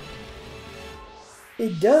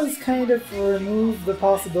 It does kind of remove the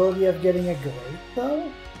possibility of getting a great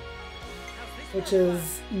though, which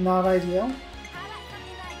is not ideal. How about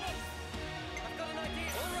something like this? I've got an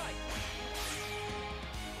idea. All right.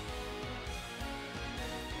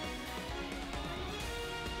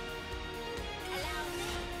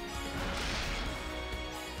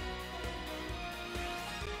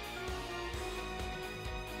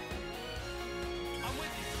 Allow me. I'm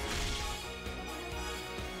with you.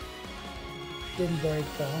 Didn't break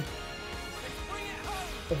though. Let's bring it home.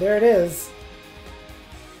 But there it is.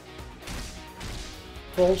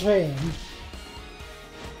 Full chain.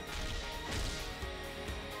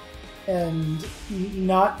 And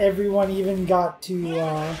not everyone even got to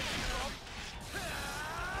act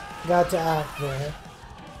there.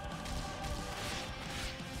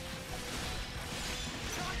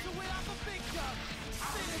 Time to wheel up a big gun.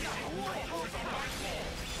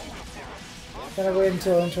 Gonna wait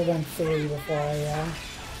until Interlink 3 before I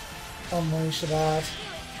unleash that.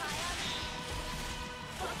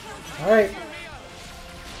 Alright.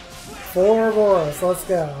 4 Boros, let's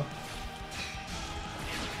go.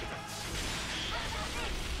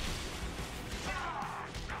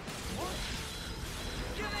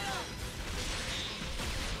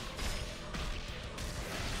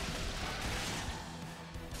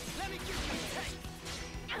 Let me give you a taste.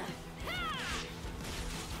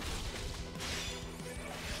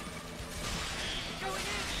 Going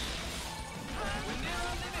in. We're near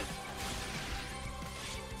our limit.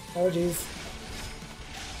 Oh jeez.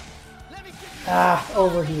 Let me give you Ah,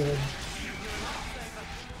 overheated.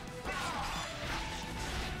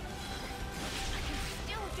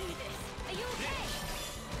 Still do this. Are you okay?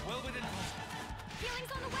 well within.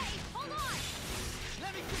 Healing's on the way. Hold on.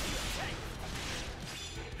 Let me give you a taste.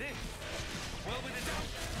 This. Well within.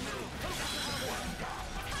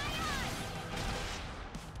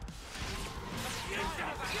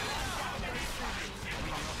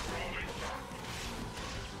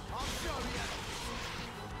 I'll show you.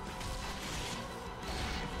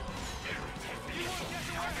 You won't get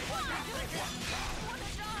away.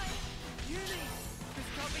 Uni, this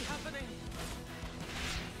can't be happening.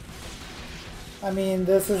 I mean,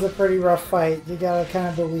 this is a pretty rough fight. You gotta kind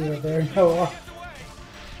of believe it there, Noah.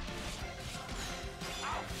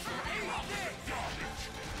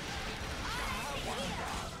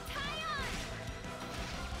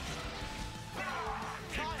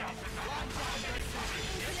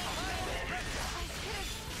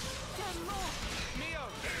 Get away. Mio,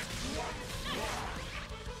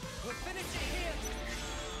 we'll finish it here.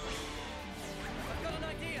 I've got an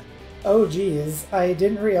idea. Oh geez, I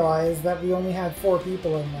didn't realize that we only had 4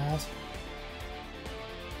 people in that.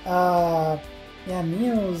 Yeah,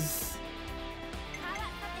 Mio's... How about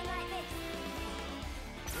something like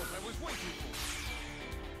this? What I was waiting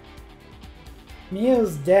for.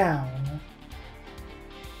 Mio's down.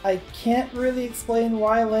 I can't really explain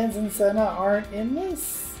why Lance and Senna aren't in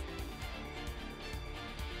this.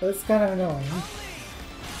 That's kind of annoying.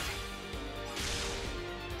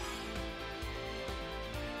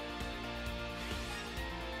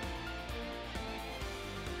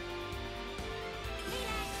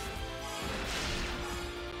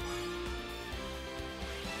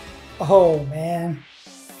 Oh man.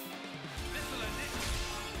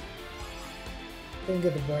 Didn't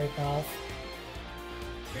get the break off.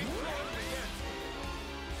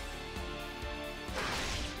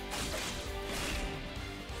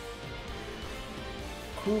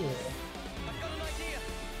 Cool. I've got an idea.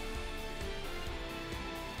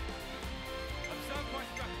 Observe my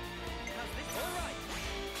strategy. How's this? All right.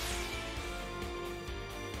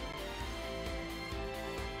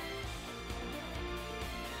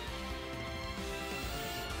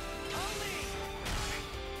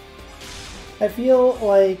 I feel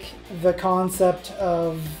like the concept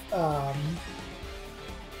of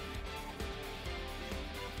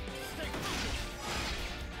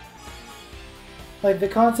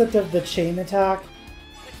the chain attack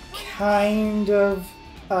kind of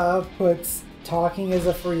puts talking as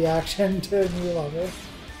a free action to a new level.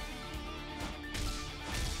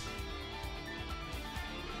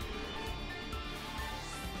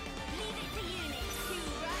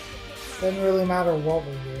 Doesn't really matter what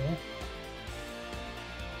we do.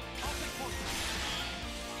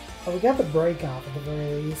 Oh, we got the break off at the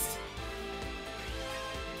very least.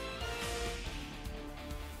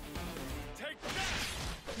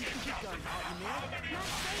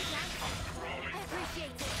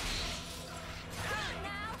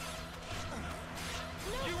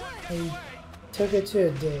 He took it to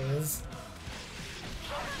a daze.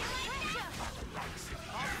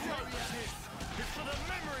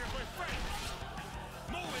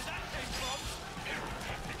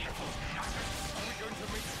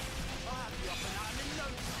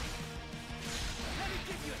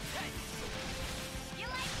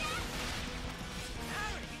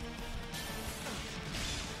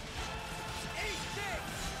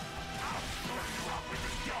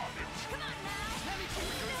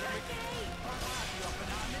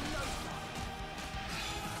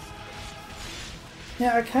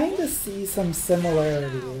 Yeah, I kind of see some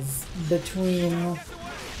similarities between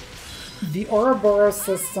the Ouroboros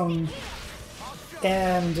system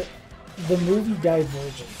and the movie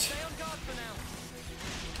Divergent.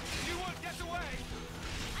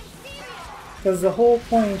 Because the whole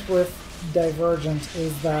point with Divergent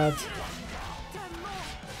is that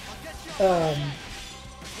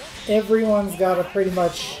everyone's got to pretty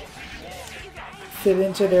much fit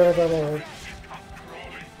into their little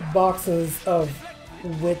boxes of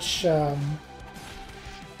which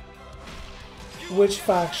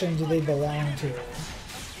faction do they belong to.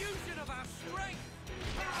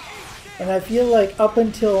 And I feel like up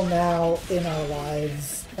until now in our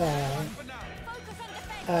lives,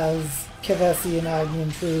 as Kevesi and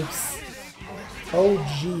Agnian troops, oh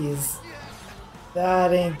jeez,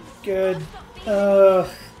 that ain't good. Nope.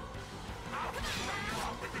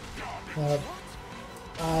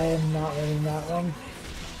 I am not winning that one.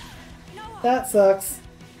 That sucks.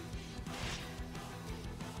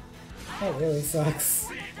 That really sucks.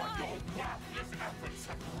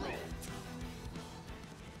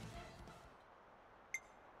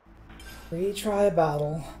 Retry a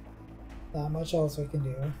battle. Not much else we can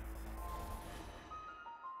do.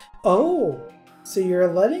 Oh! So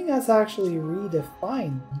you're letting us actually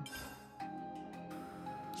redefine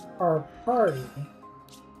our party.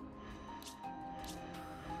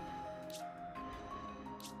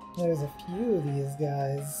 There's a few of these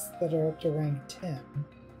guys that are up to rank 10.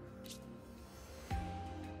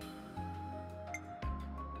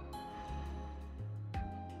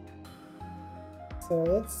 So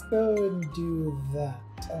let's go and do that.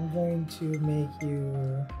 I'm going to make you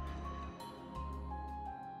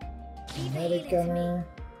a medic gunner.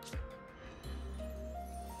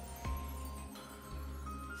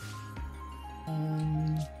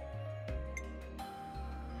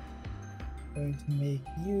 Going to make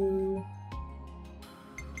you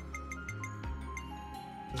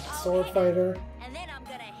a sword fighter. And then I'm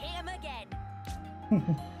gonna hit him again.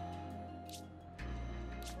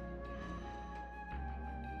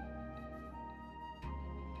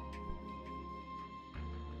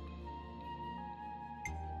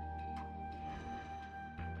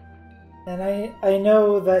 And I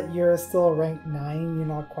know that you're still rank 9, you're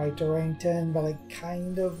not quite to rank 10, but I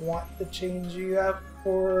kind of want to change you up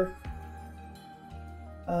for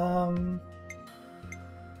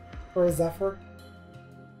Zephyr.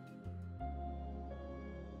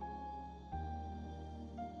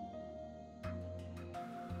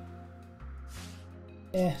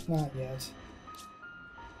 Not yet.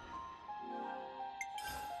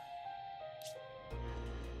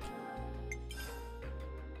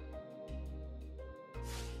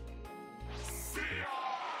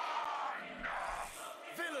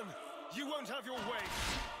 Villain, you won't have your way.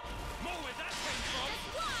 More where that came from.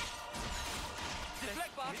 They're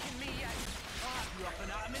sparking me yet. I'll have you up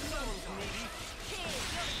and out. I'm in no one's needy. No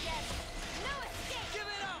escape! Give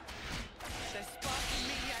it up! They're sparking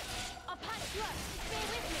me yet. I'll patch you up. Stay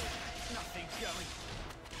with me. Nothing's going.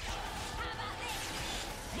 How about this?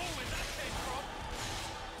 More where that came from.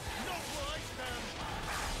 Not where I stand.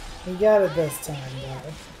 We got it this time,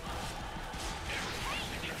 though.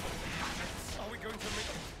 Are we going to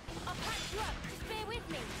make it? I'll patch you up. Just bear with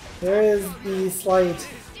me. There is the slight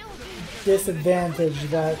disadvantage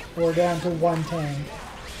that we're down to one tank.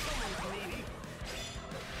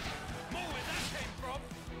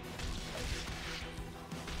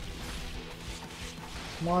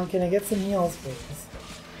 Come on, can I get some heals, please?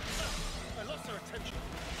 I lost her attention.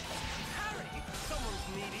 Harry, someone's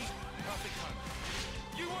needy. Perfect time.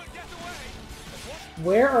 You won't get away. What?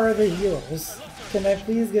 Where are the heals? Can I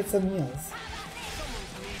please get some heals?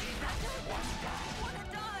 Someone's needy.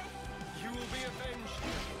 You will be avenged.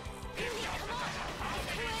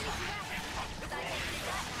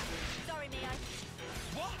 Sorry,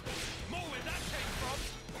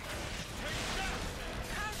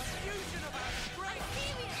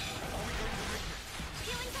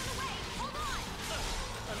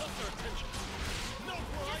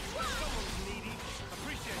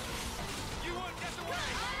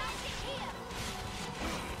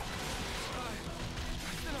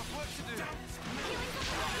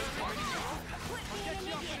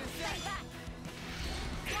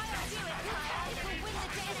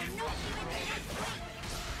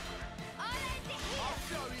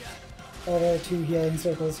 Oh, there are 2 healing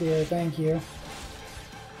circles here, thank you.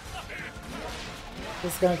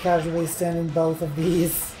 Just gonna casually stand in both of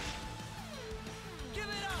these.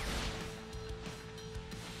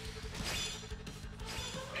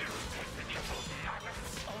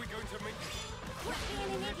 Are we going to make... Quit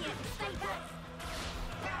being an idiot and stay back.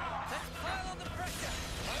 Let's pile on the pressure!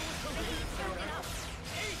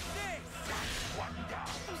 Eat this! I'm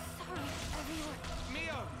sorry, everyone.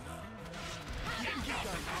 Mio!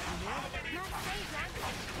 Nice save, man.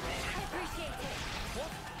 I appreciate it.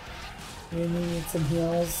 We need some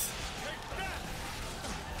heals.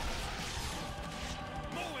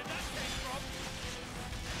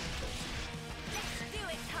 Let's do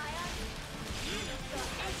it, Tyre.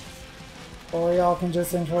 Or y'all can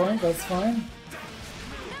just interlink, that's fine.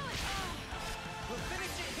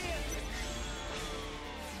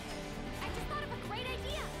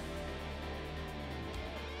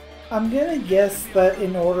 I'm gonna guess that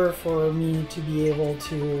in order for me to be able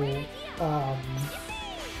to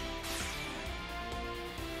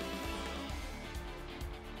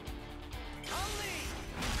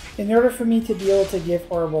give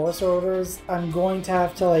Ouroboros orders, I'm going to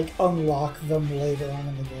have to like unlock them later on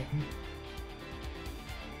in the game.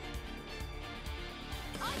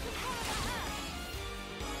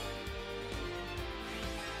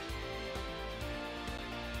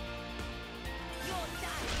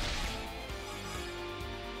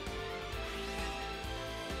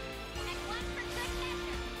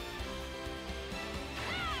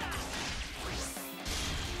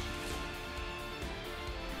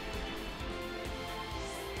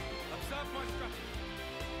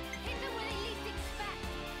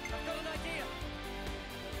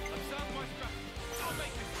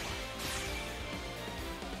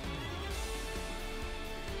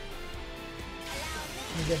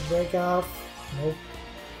 Get a break off. Nope.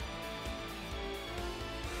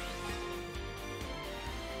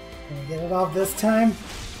 Can I get it off this time?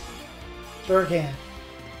 Sure can.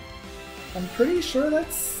 I'm pretty sure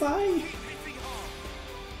that's Sai.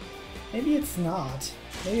 Maybe it's not.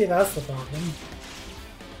 Maybe that's the problem.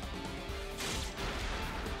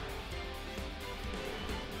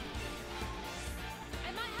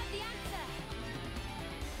 I might have the answer.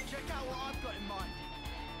 Check out what I've got in mind.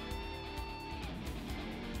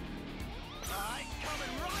 Alright,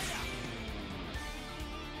 coming right up.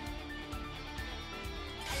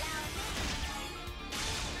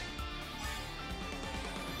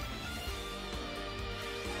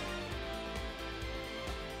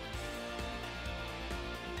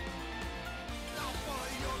 I'll follow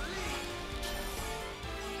your lead.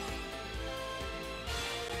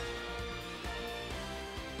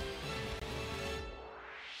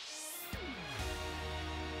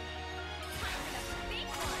 Big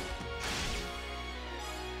one.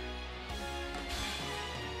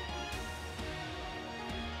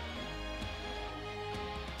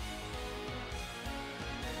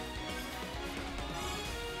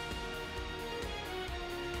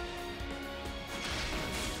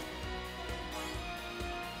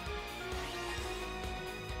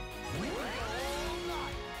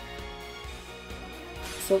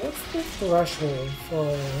 So what's the threshold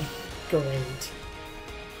for great?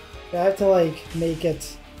 Do I have to like make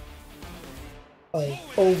it like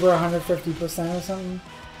over 150% or something?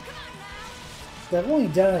 I've only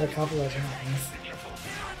done it a couple of times.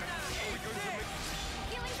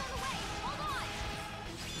 Healing's on the way. Hold on.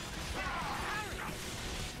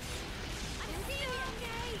 I can see you.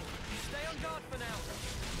 Okay. Stay on guard for now.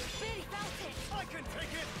 Really felt it. I can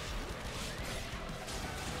take it!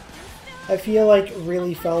 I feel like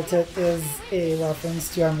really felt it is a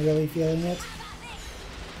reference to I'm really feeling it.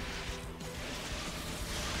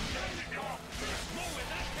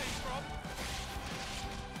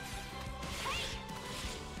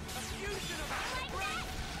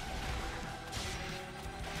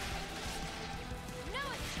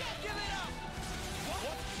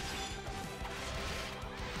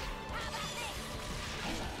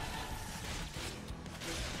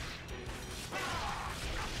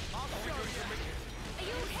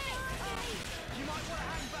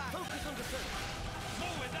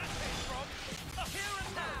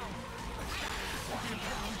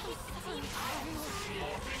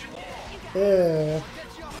 Ugh.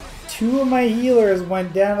 2 of my healers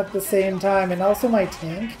went down at the same time, and also my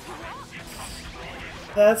tank.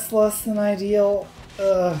 That's less than ideal.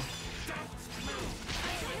 Ugh.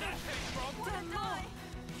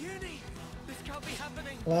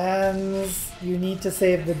 Lens, you need to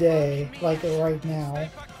save the day, like right now.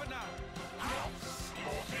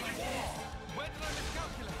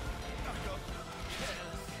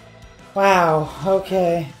 Wow,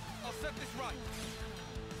 okay. I'll set this right.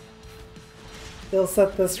 They'll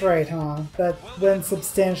set this right, huh? That went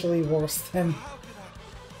substantially worse than...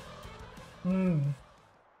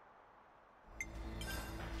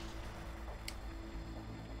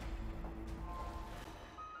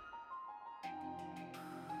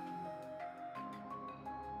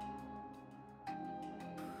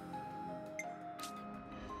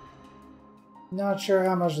 Not sure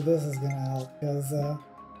how much this is gonna help, because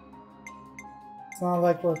it's not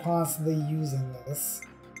like we're constantly using this.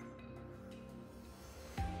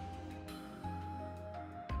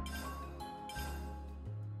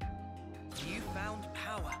 You found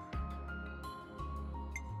power.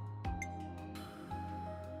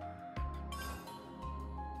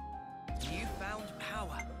 You found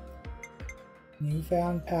power.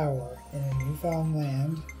 Newfound power in a newfound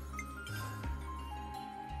land.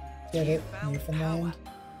 Get it? Newfoundland?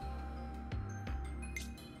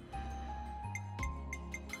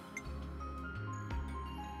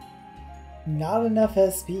 Not enough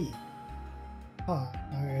SP. Huh,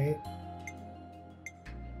 alright.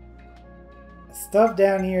 Stuff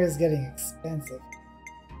down here is getting expensive.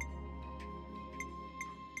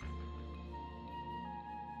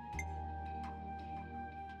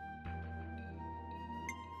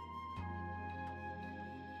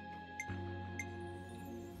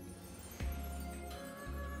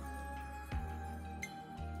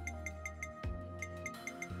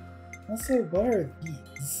 Also, what are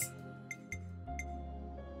these?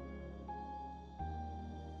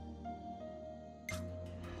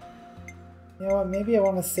 You know what, maybe I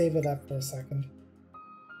want to save it up for a second.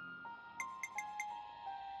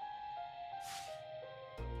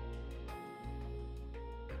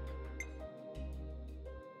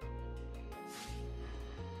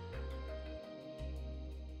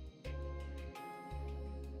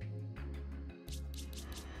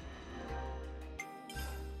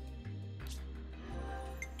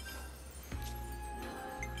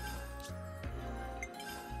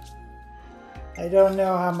 I don't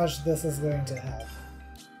know how much this is going to help.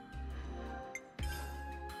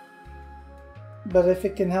 But if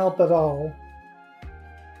it can help at all...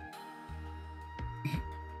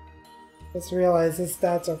 Just realize his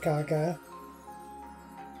stats are caca.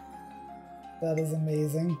 That is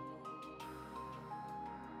amazing.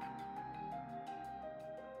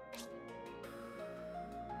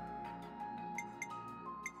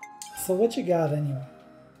 So what you got anyway?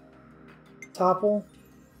 Topple?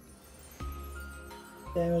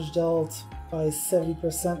 Damage dealt by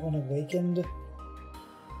 70% when awakened.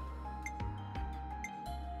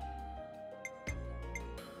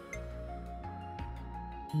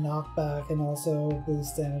 Knockback and also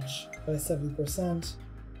boost damage by 70%.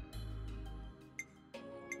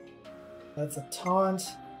 That's a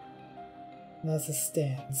taunt. And that's a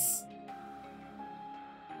stance.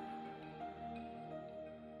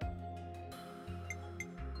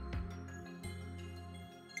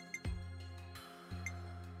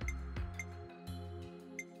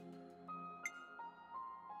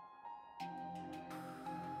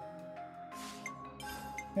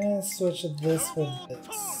 I'm gonna switch this with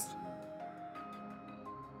this.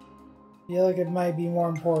 Feel like it might be more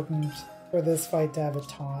important for this fight to have a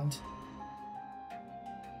taunt.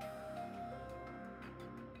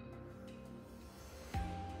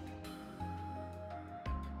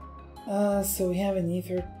 So we have an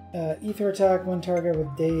ether attack, one target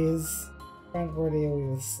with daze, frontward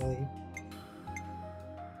AoE with sleep.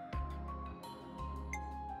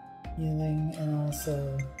 Healing and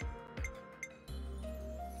also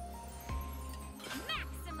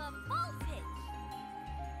Maximum voltage.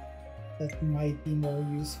 that might be more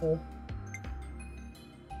useful.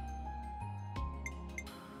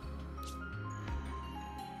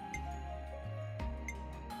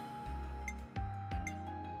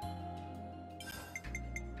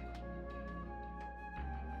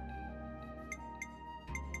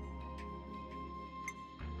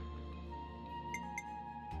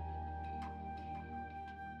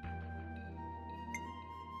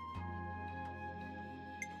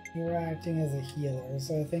 You're acting as a healer,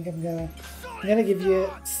 so I think I'm gonna give you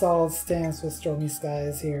a solid stance with Stormy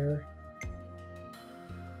Skies here.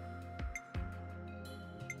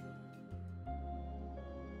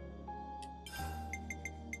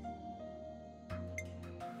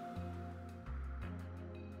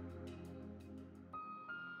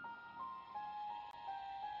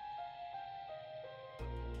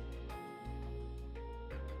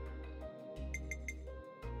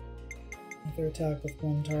 Ether attack with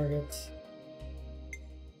one target.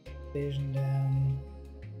 Evasion down.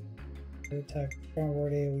 Ether attack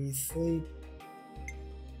frontward AoE sleep.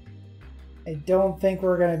 I I don't think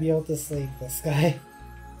we're going to be able to sleep this guy.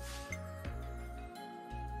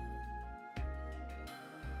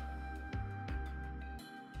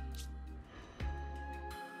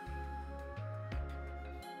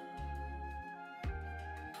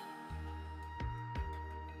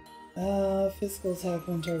 Physical attack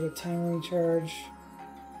when target time recharge.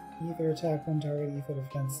 Either attack when target either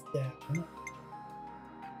defense down.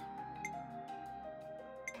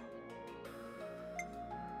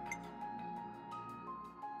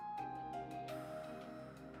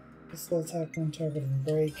 Physical attack when target and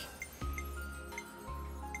break.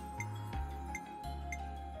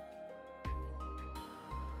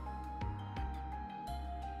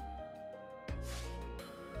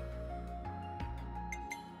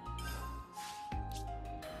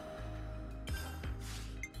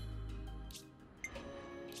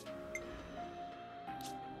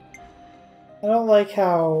 I don't like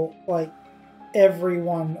how, like,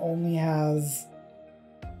 everyone only has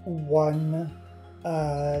one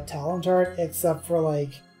talent art except for,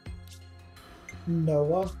 like,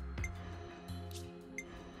 Noah.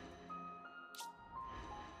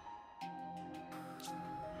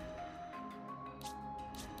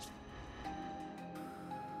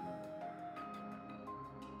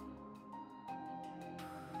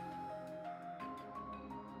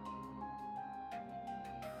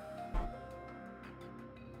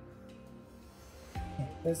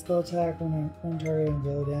 Physical attack when target and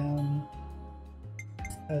go down.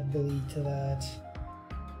 Add bleed to that.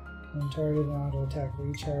 When target and auto attack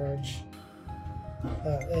recharge.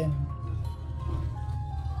 And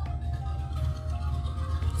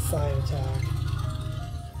side attack.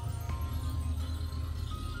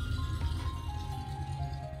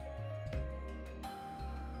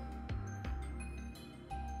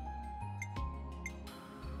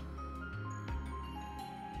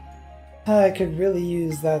 I could really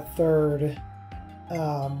use that third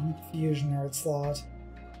fusion art slot.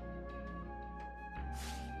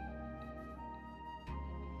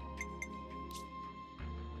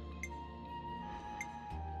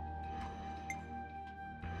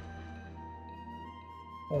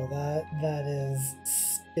 Oh, that is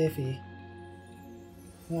spiffy.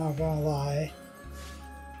 Not gonna lie.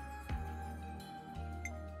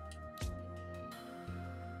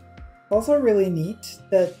 Also really neat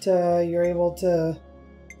that you're able to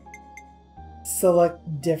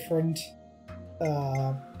select different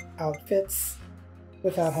outfits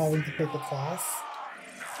without having to pick a class.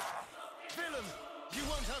 Villain, you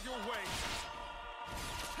won't have your way.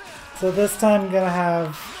 So this time I'm gonna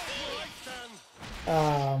have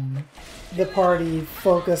the party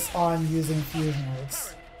focus on using fusion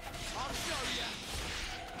arts.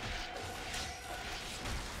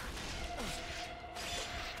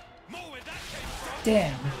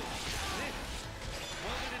 Damn.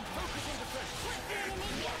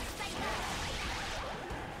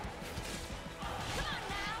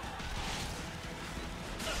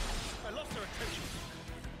 I lost her attention.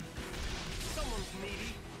 Someone's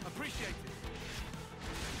needy. Appreciate it.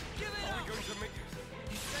 Give it up. Are we going to make it?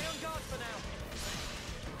 You stay on guard for now.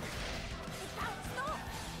 Stop!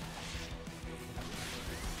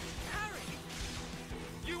 Harry!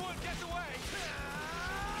 You won't get away!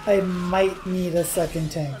 I might need a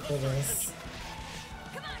second tank for this.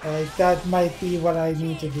 Like, that might be what I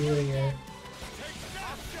need to do here.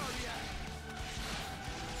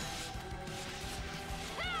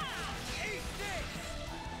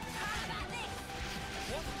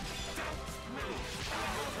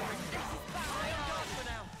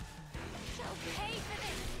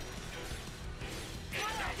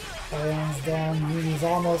 Ion's down, Uni's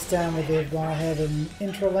almost down, but they've gone ahead and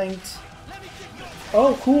interlinked.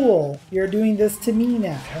 Oh, cool! You're doing this to me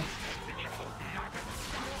now.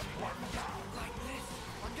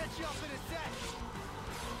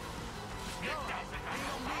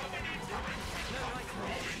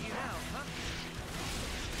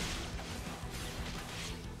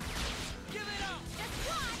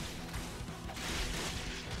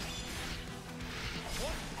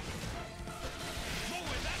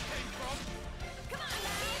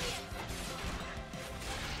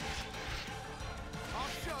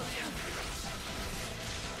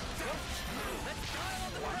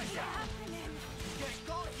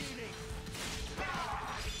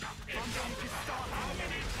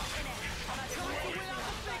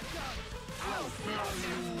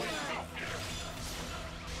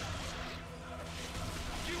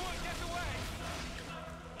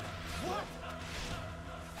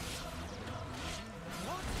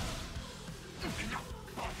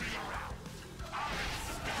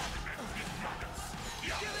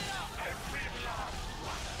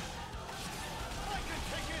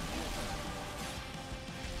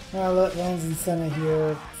 I'll let Lens and Senna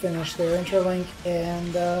here finish their interlink,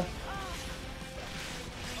 and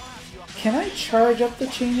can I charge up the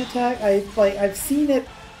chain attack? I've seen it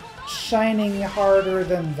shining harder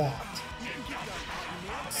than that.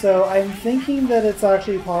 So I'm thinking that it's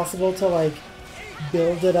actually possible to like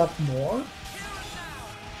build it up more.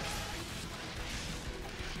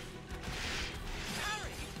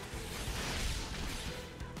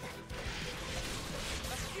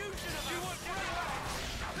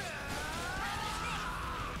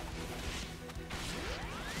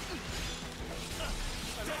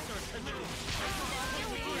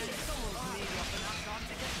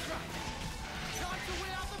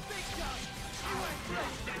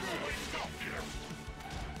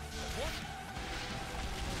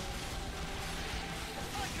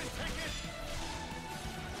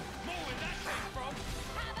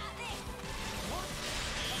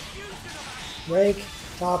 Break,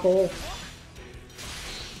 topple,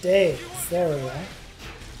 daze. There we go.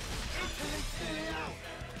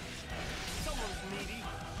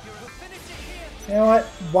 You know what?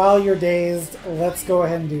 While you're dazed, let's go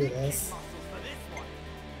ahead and do this.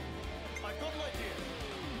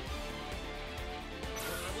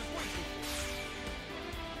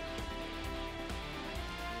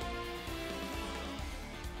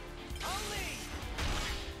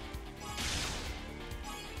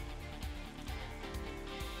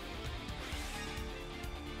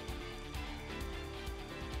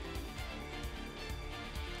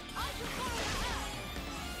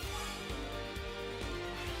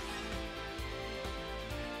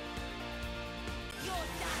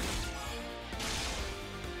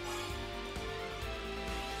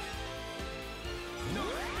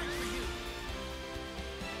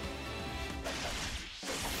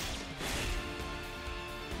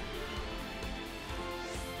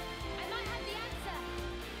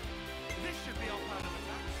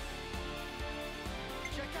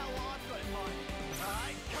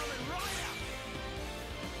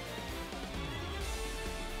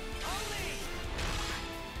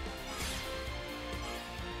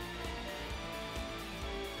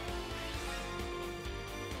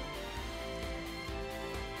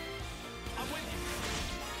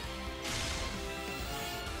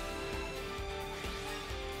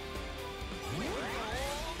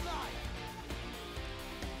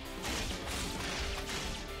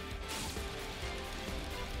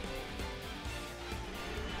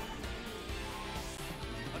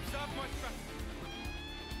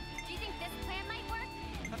 Do you think this plan might work?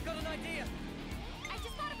 I've got an idea. I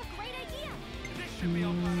just thought of a great idea. This should be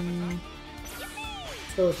our plan of attack.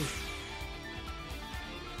 Let's go with this.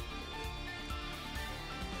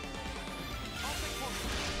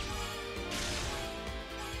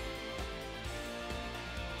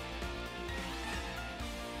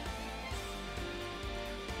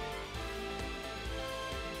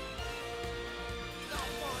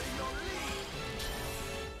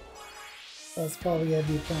 That's probably gonna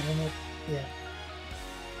be point limit. Yeah.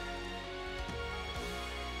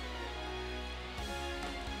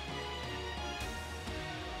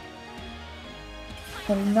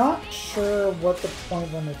 I'm not sure what the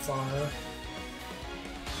point limits are.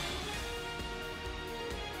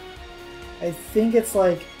 I think it's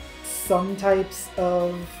like some types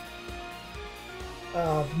of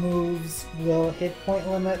moves will hit point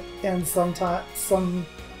limit, and some types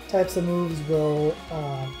of moves will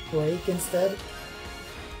break instead.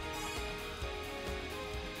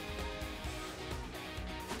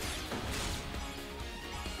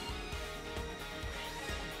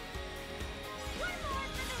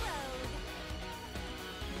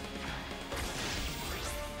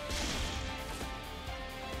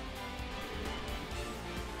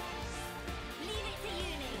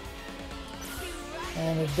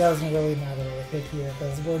 And it doesn't really matter what I pick here,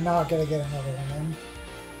 because we're not going to get another one in.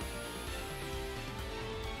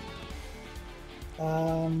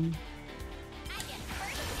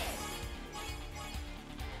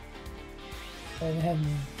 Go ahead and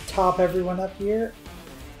top everyone up here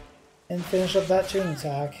and finish up that chain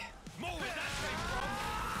attack.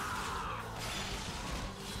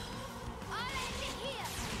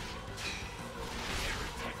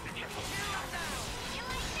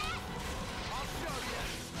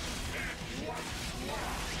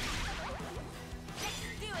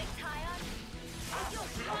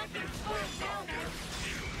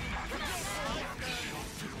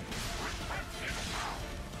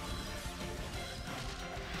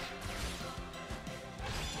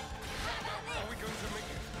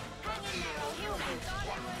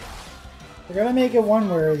 We're gonna make it one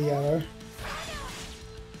way or the other.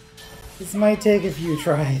 This might take a few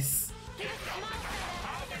tries.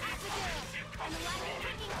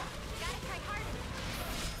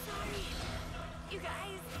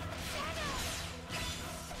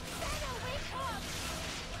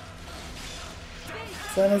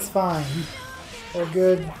 Sun is fine. We're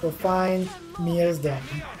good. We're fine. Mia's done.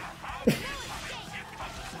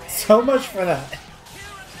 So much for that.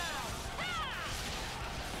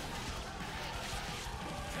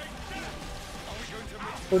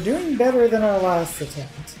 We're doing better than our last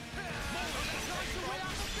attempt.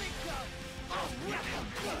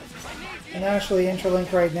 And actually,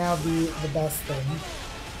 Interlink right now be the best thing.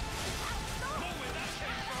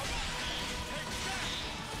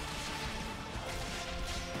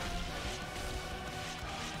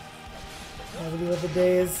 How to deal with the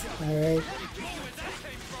days. Alright.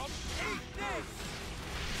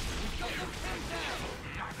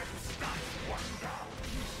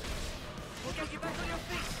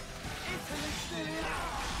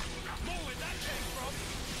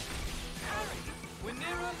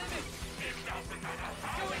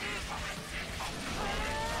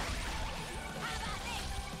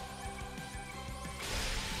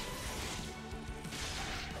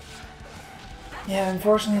 Yeah,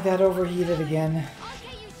 unfortunately that overheated again.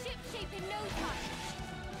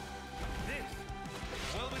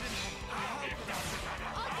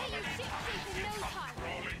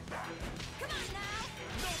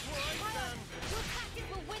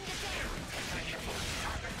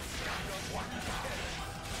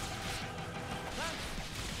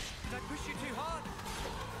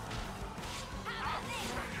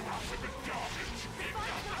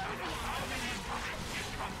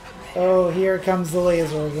 Oh, here comes the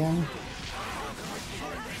laser again.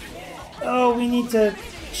 Oh, we need to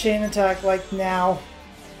chain attack like now.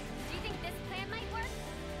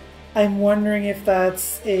 I'm wondering if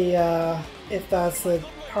that's a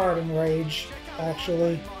Hardened Rage,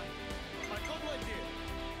 actually.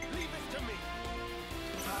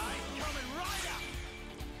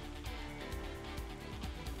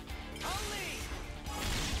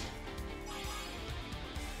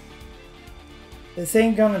 This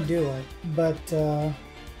ain't gonna do it, but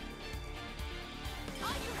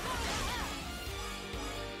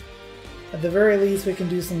at the very least we can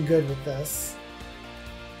do some good with this.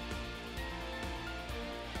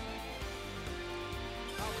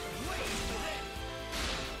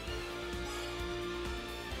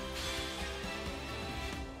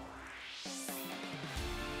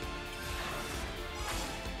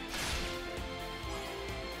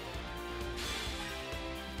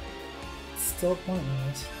 Still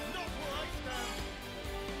pointless.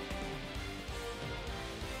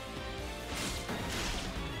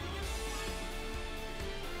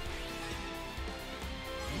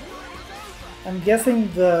 I'm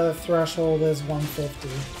guessing the threshold is 150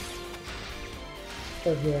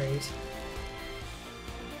 for great.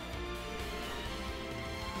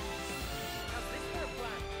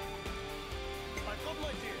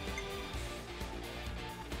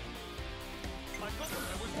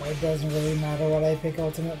 It doesn't really matter what I pick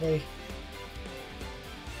ultimately.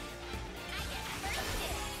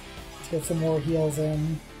 Let's get some more heals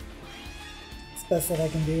in. It's the best that I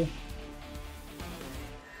can do.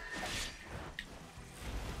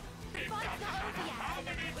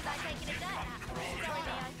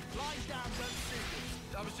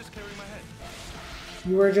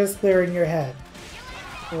 You were just clearing your head.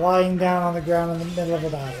 Lying down on the ground in the middle of a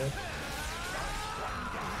battle.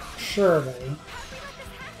 Sure, buddy.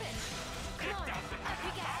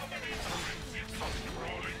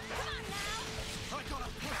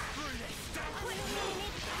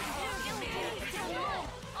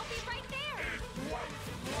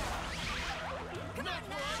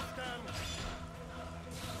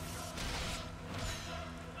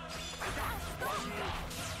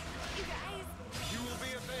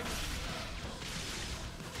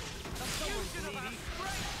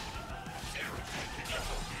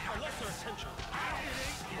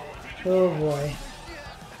 Oh boy.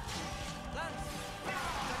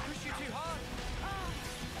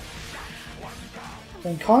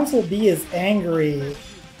 When Consul B is angry,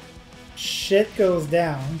 shit goes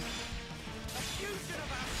down.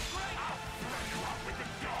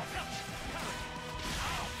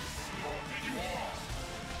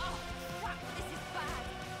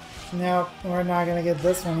 No, we're not gonna get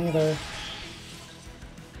this one either.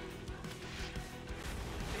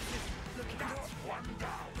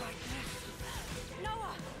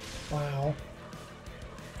 Wow.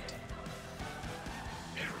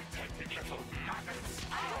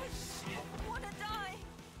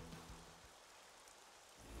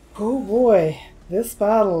 Oh boy, this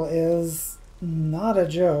battle is not a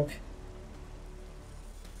joke.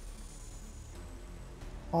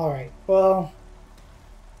 Alright, well...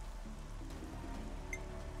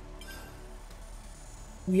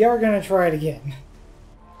 we are gonna try it again.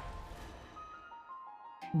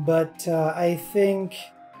 But I think,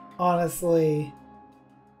 honestly,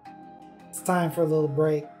 it's time for a little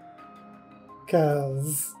break.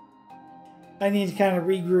 Because I need to kind of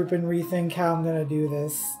regroup and rethink how I'm going to do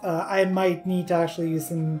this. I might need to actually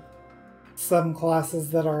use some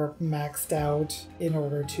classes that are maxed out in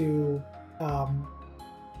order to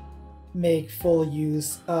make full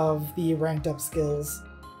use of the ranked up skills.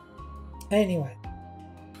 Anyway.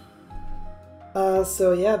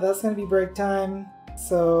 So yeah, that's going to be break time.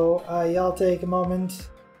 So y'all take a moment,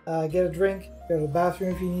 get a drink, go to the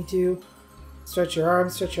bathroom if you need to, stretch your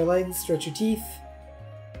arms, stretch your legs, stretch your teeth.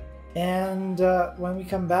 And when we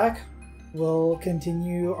come back, we'll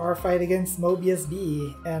continue our fight against Mobius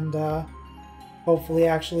B and hopefully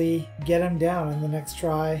actually get him down in the next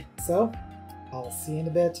try. So, I'll see you in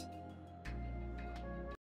a bit.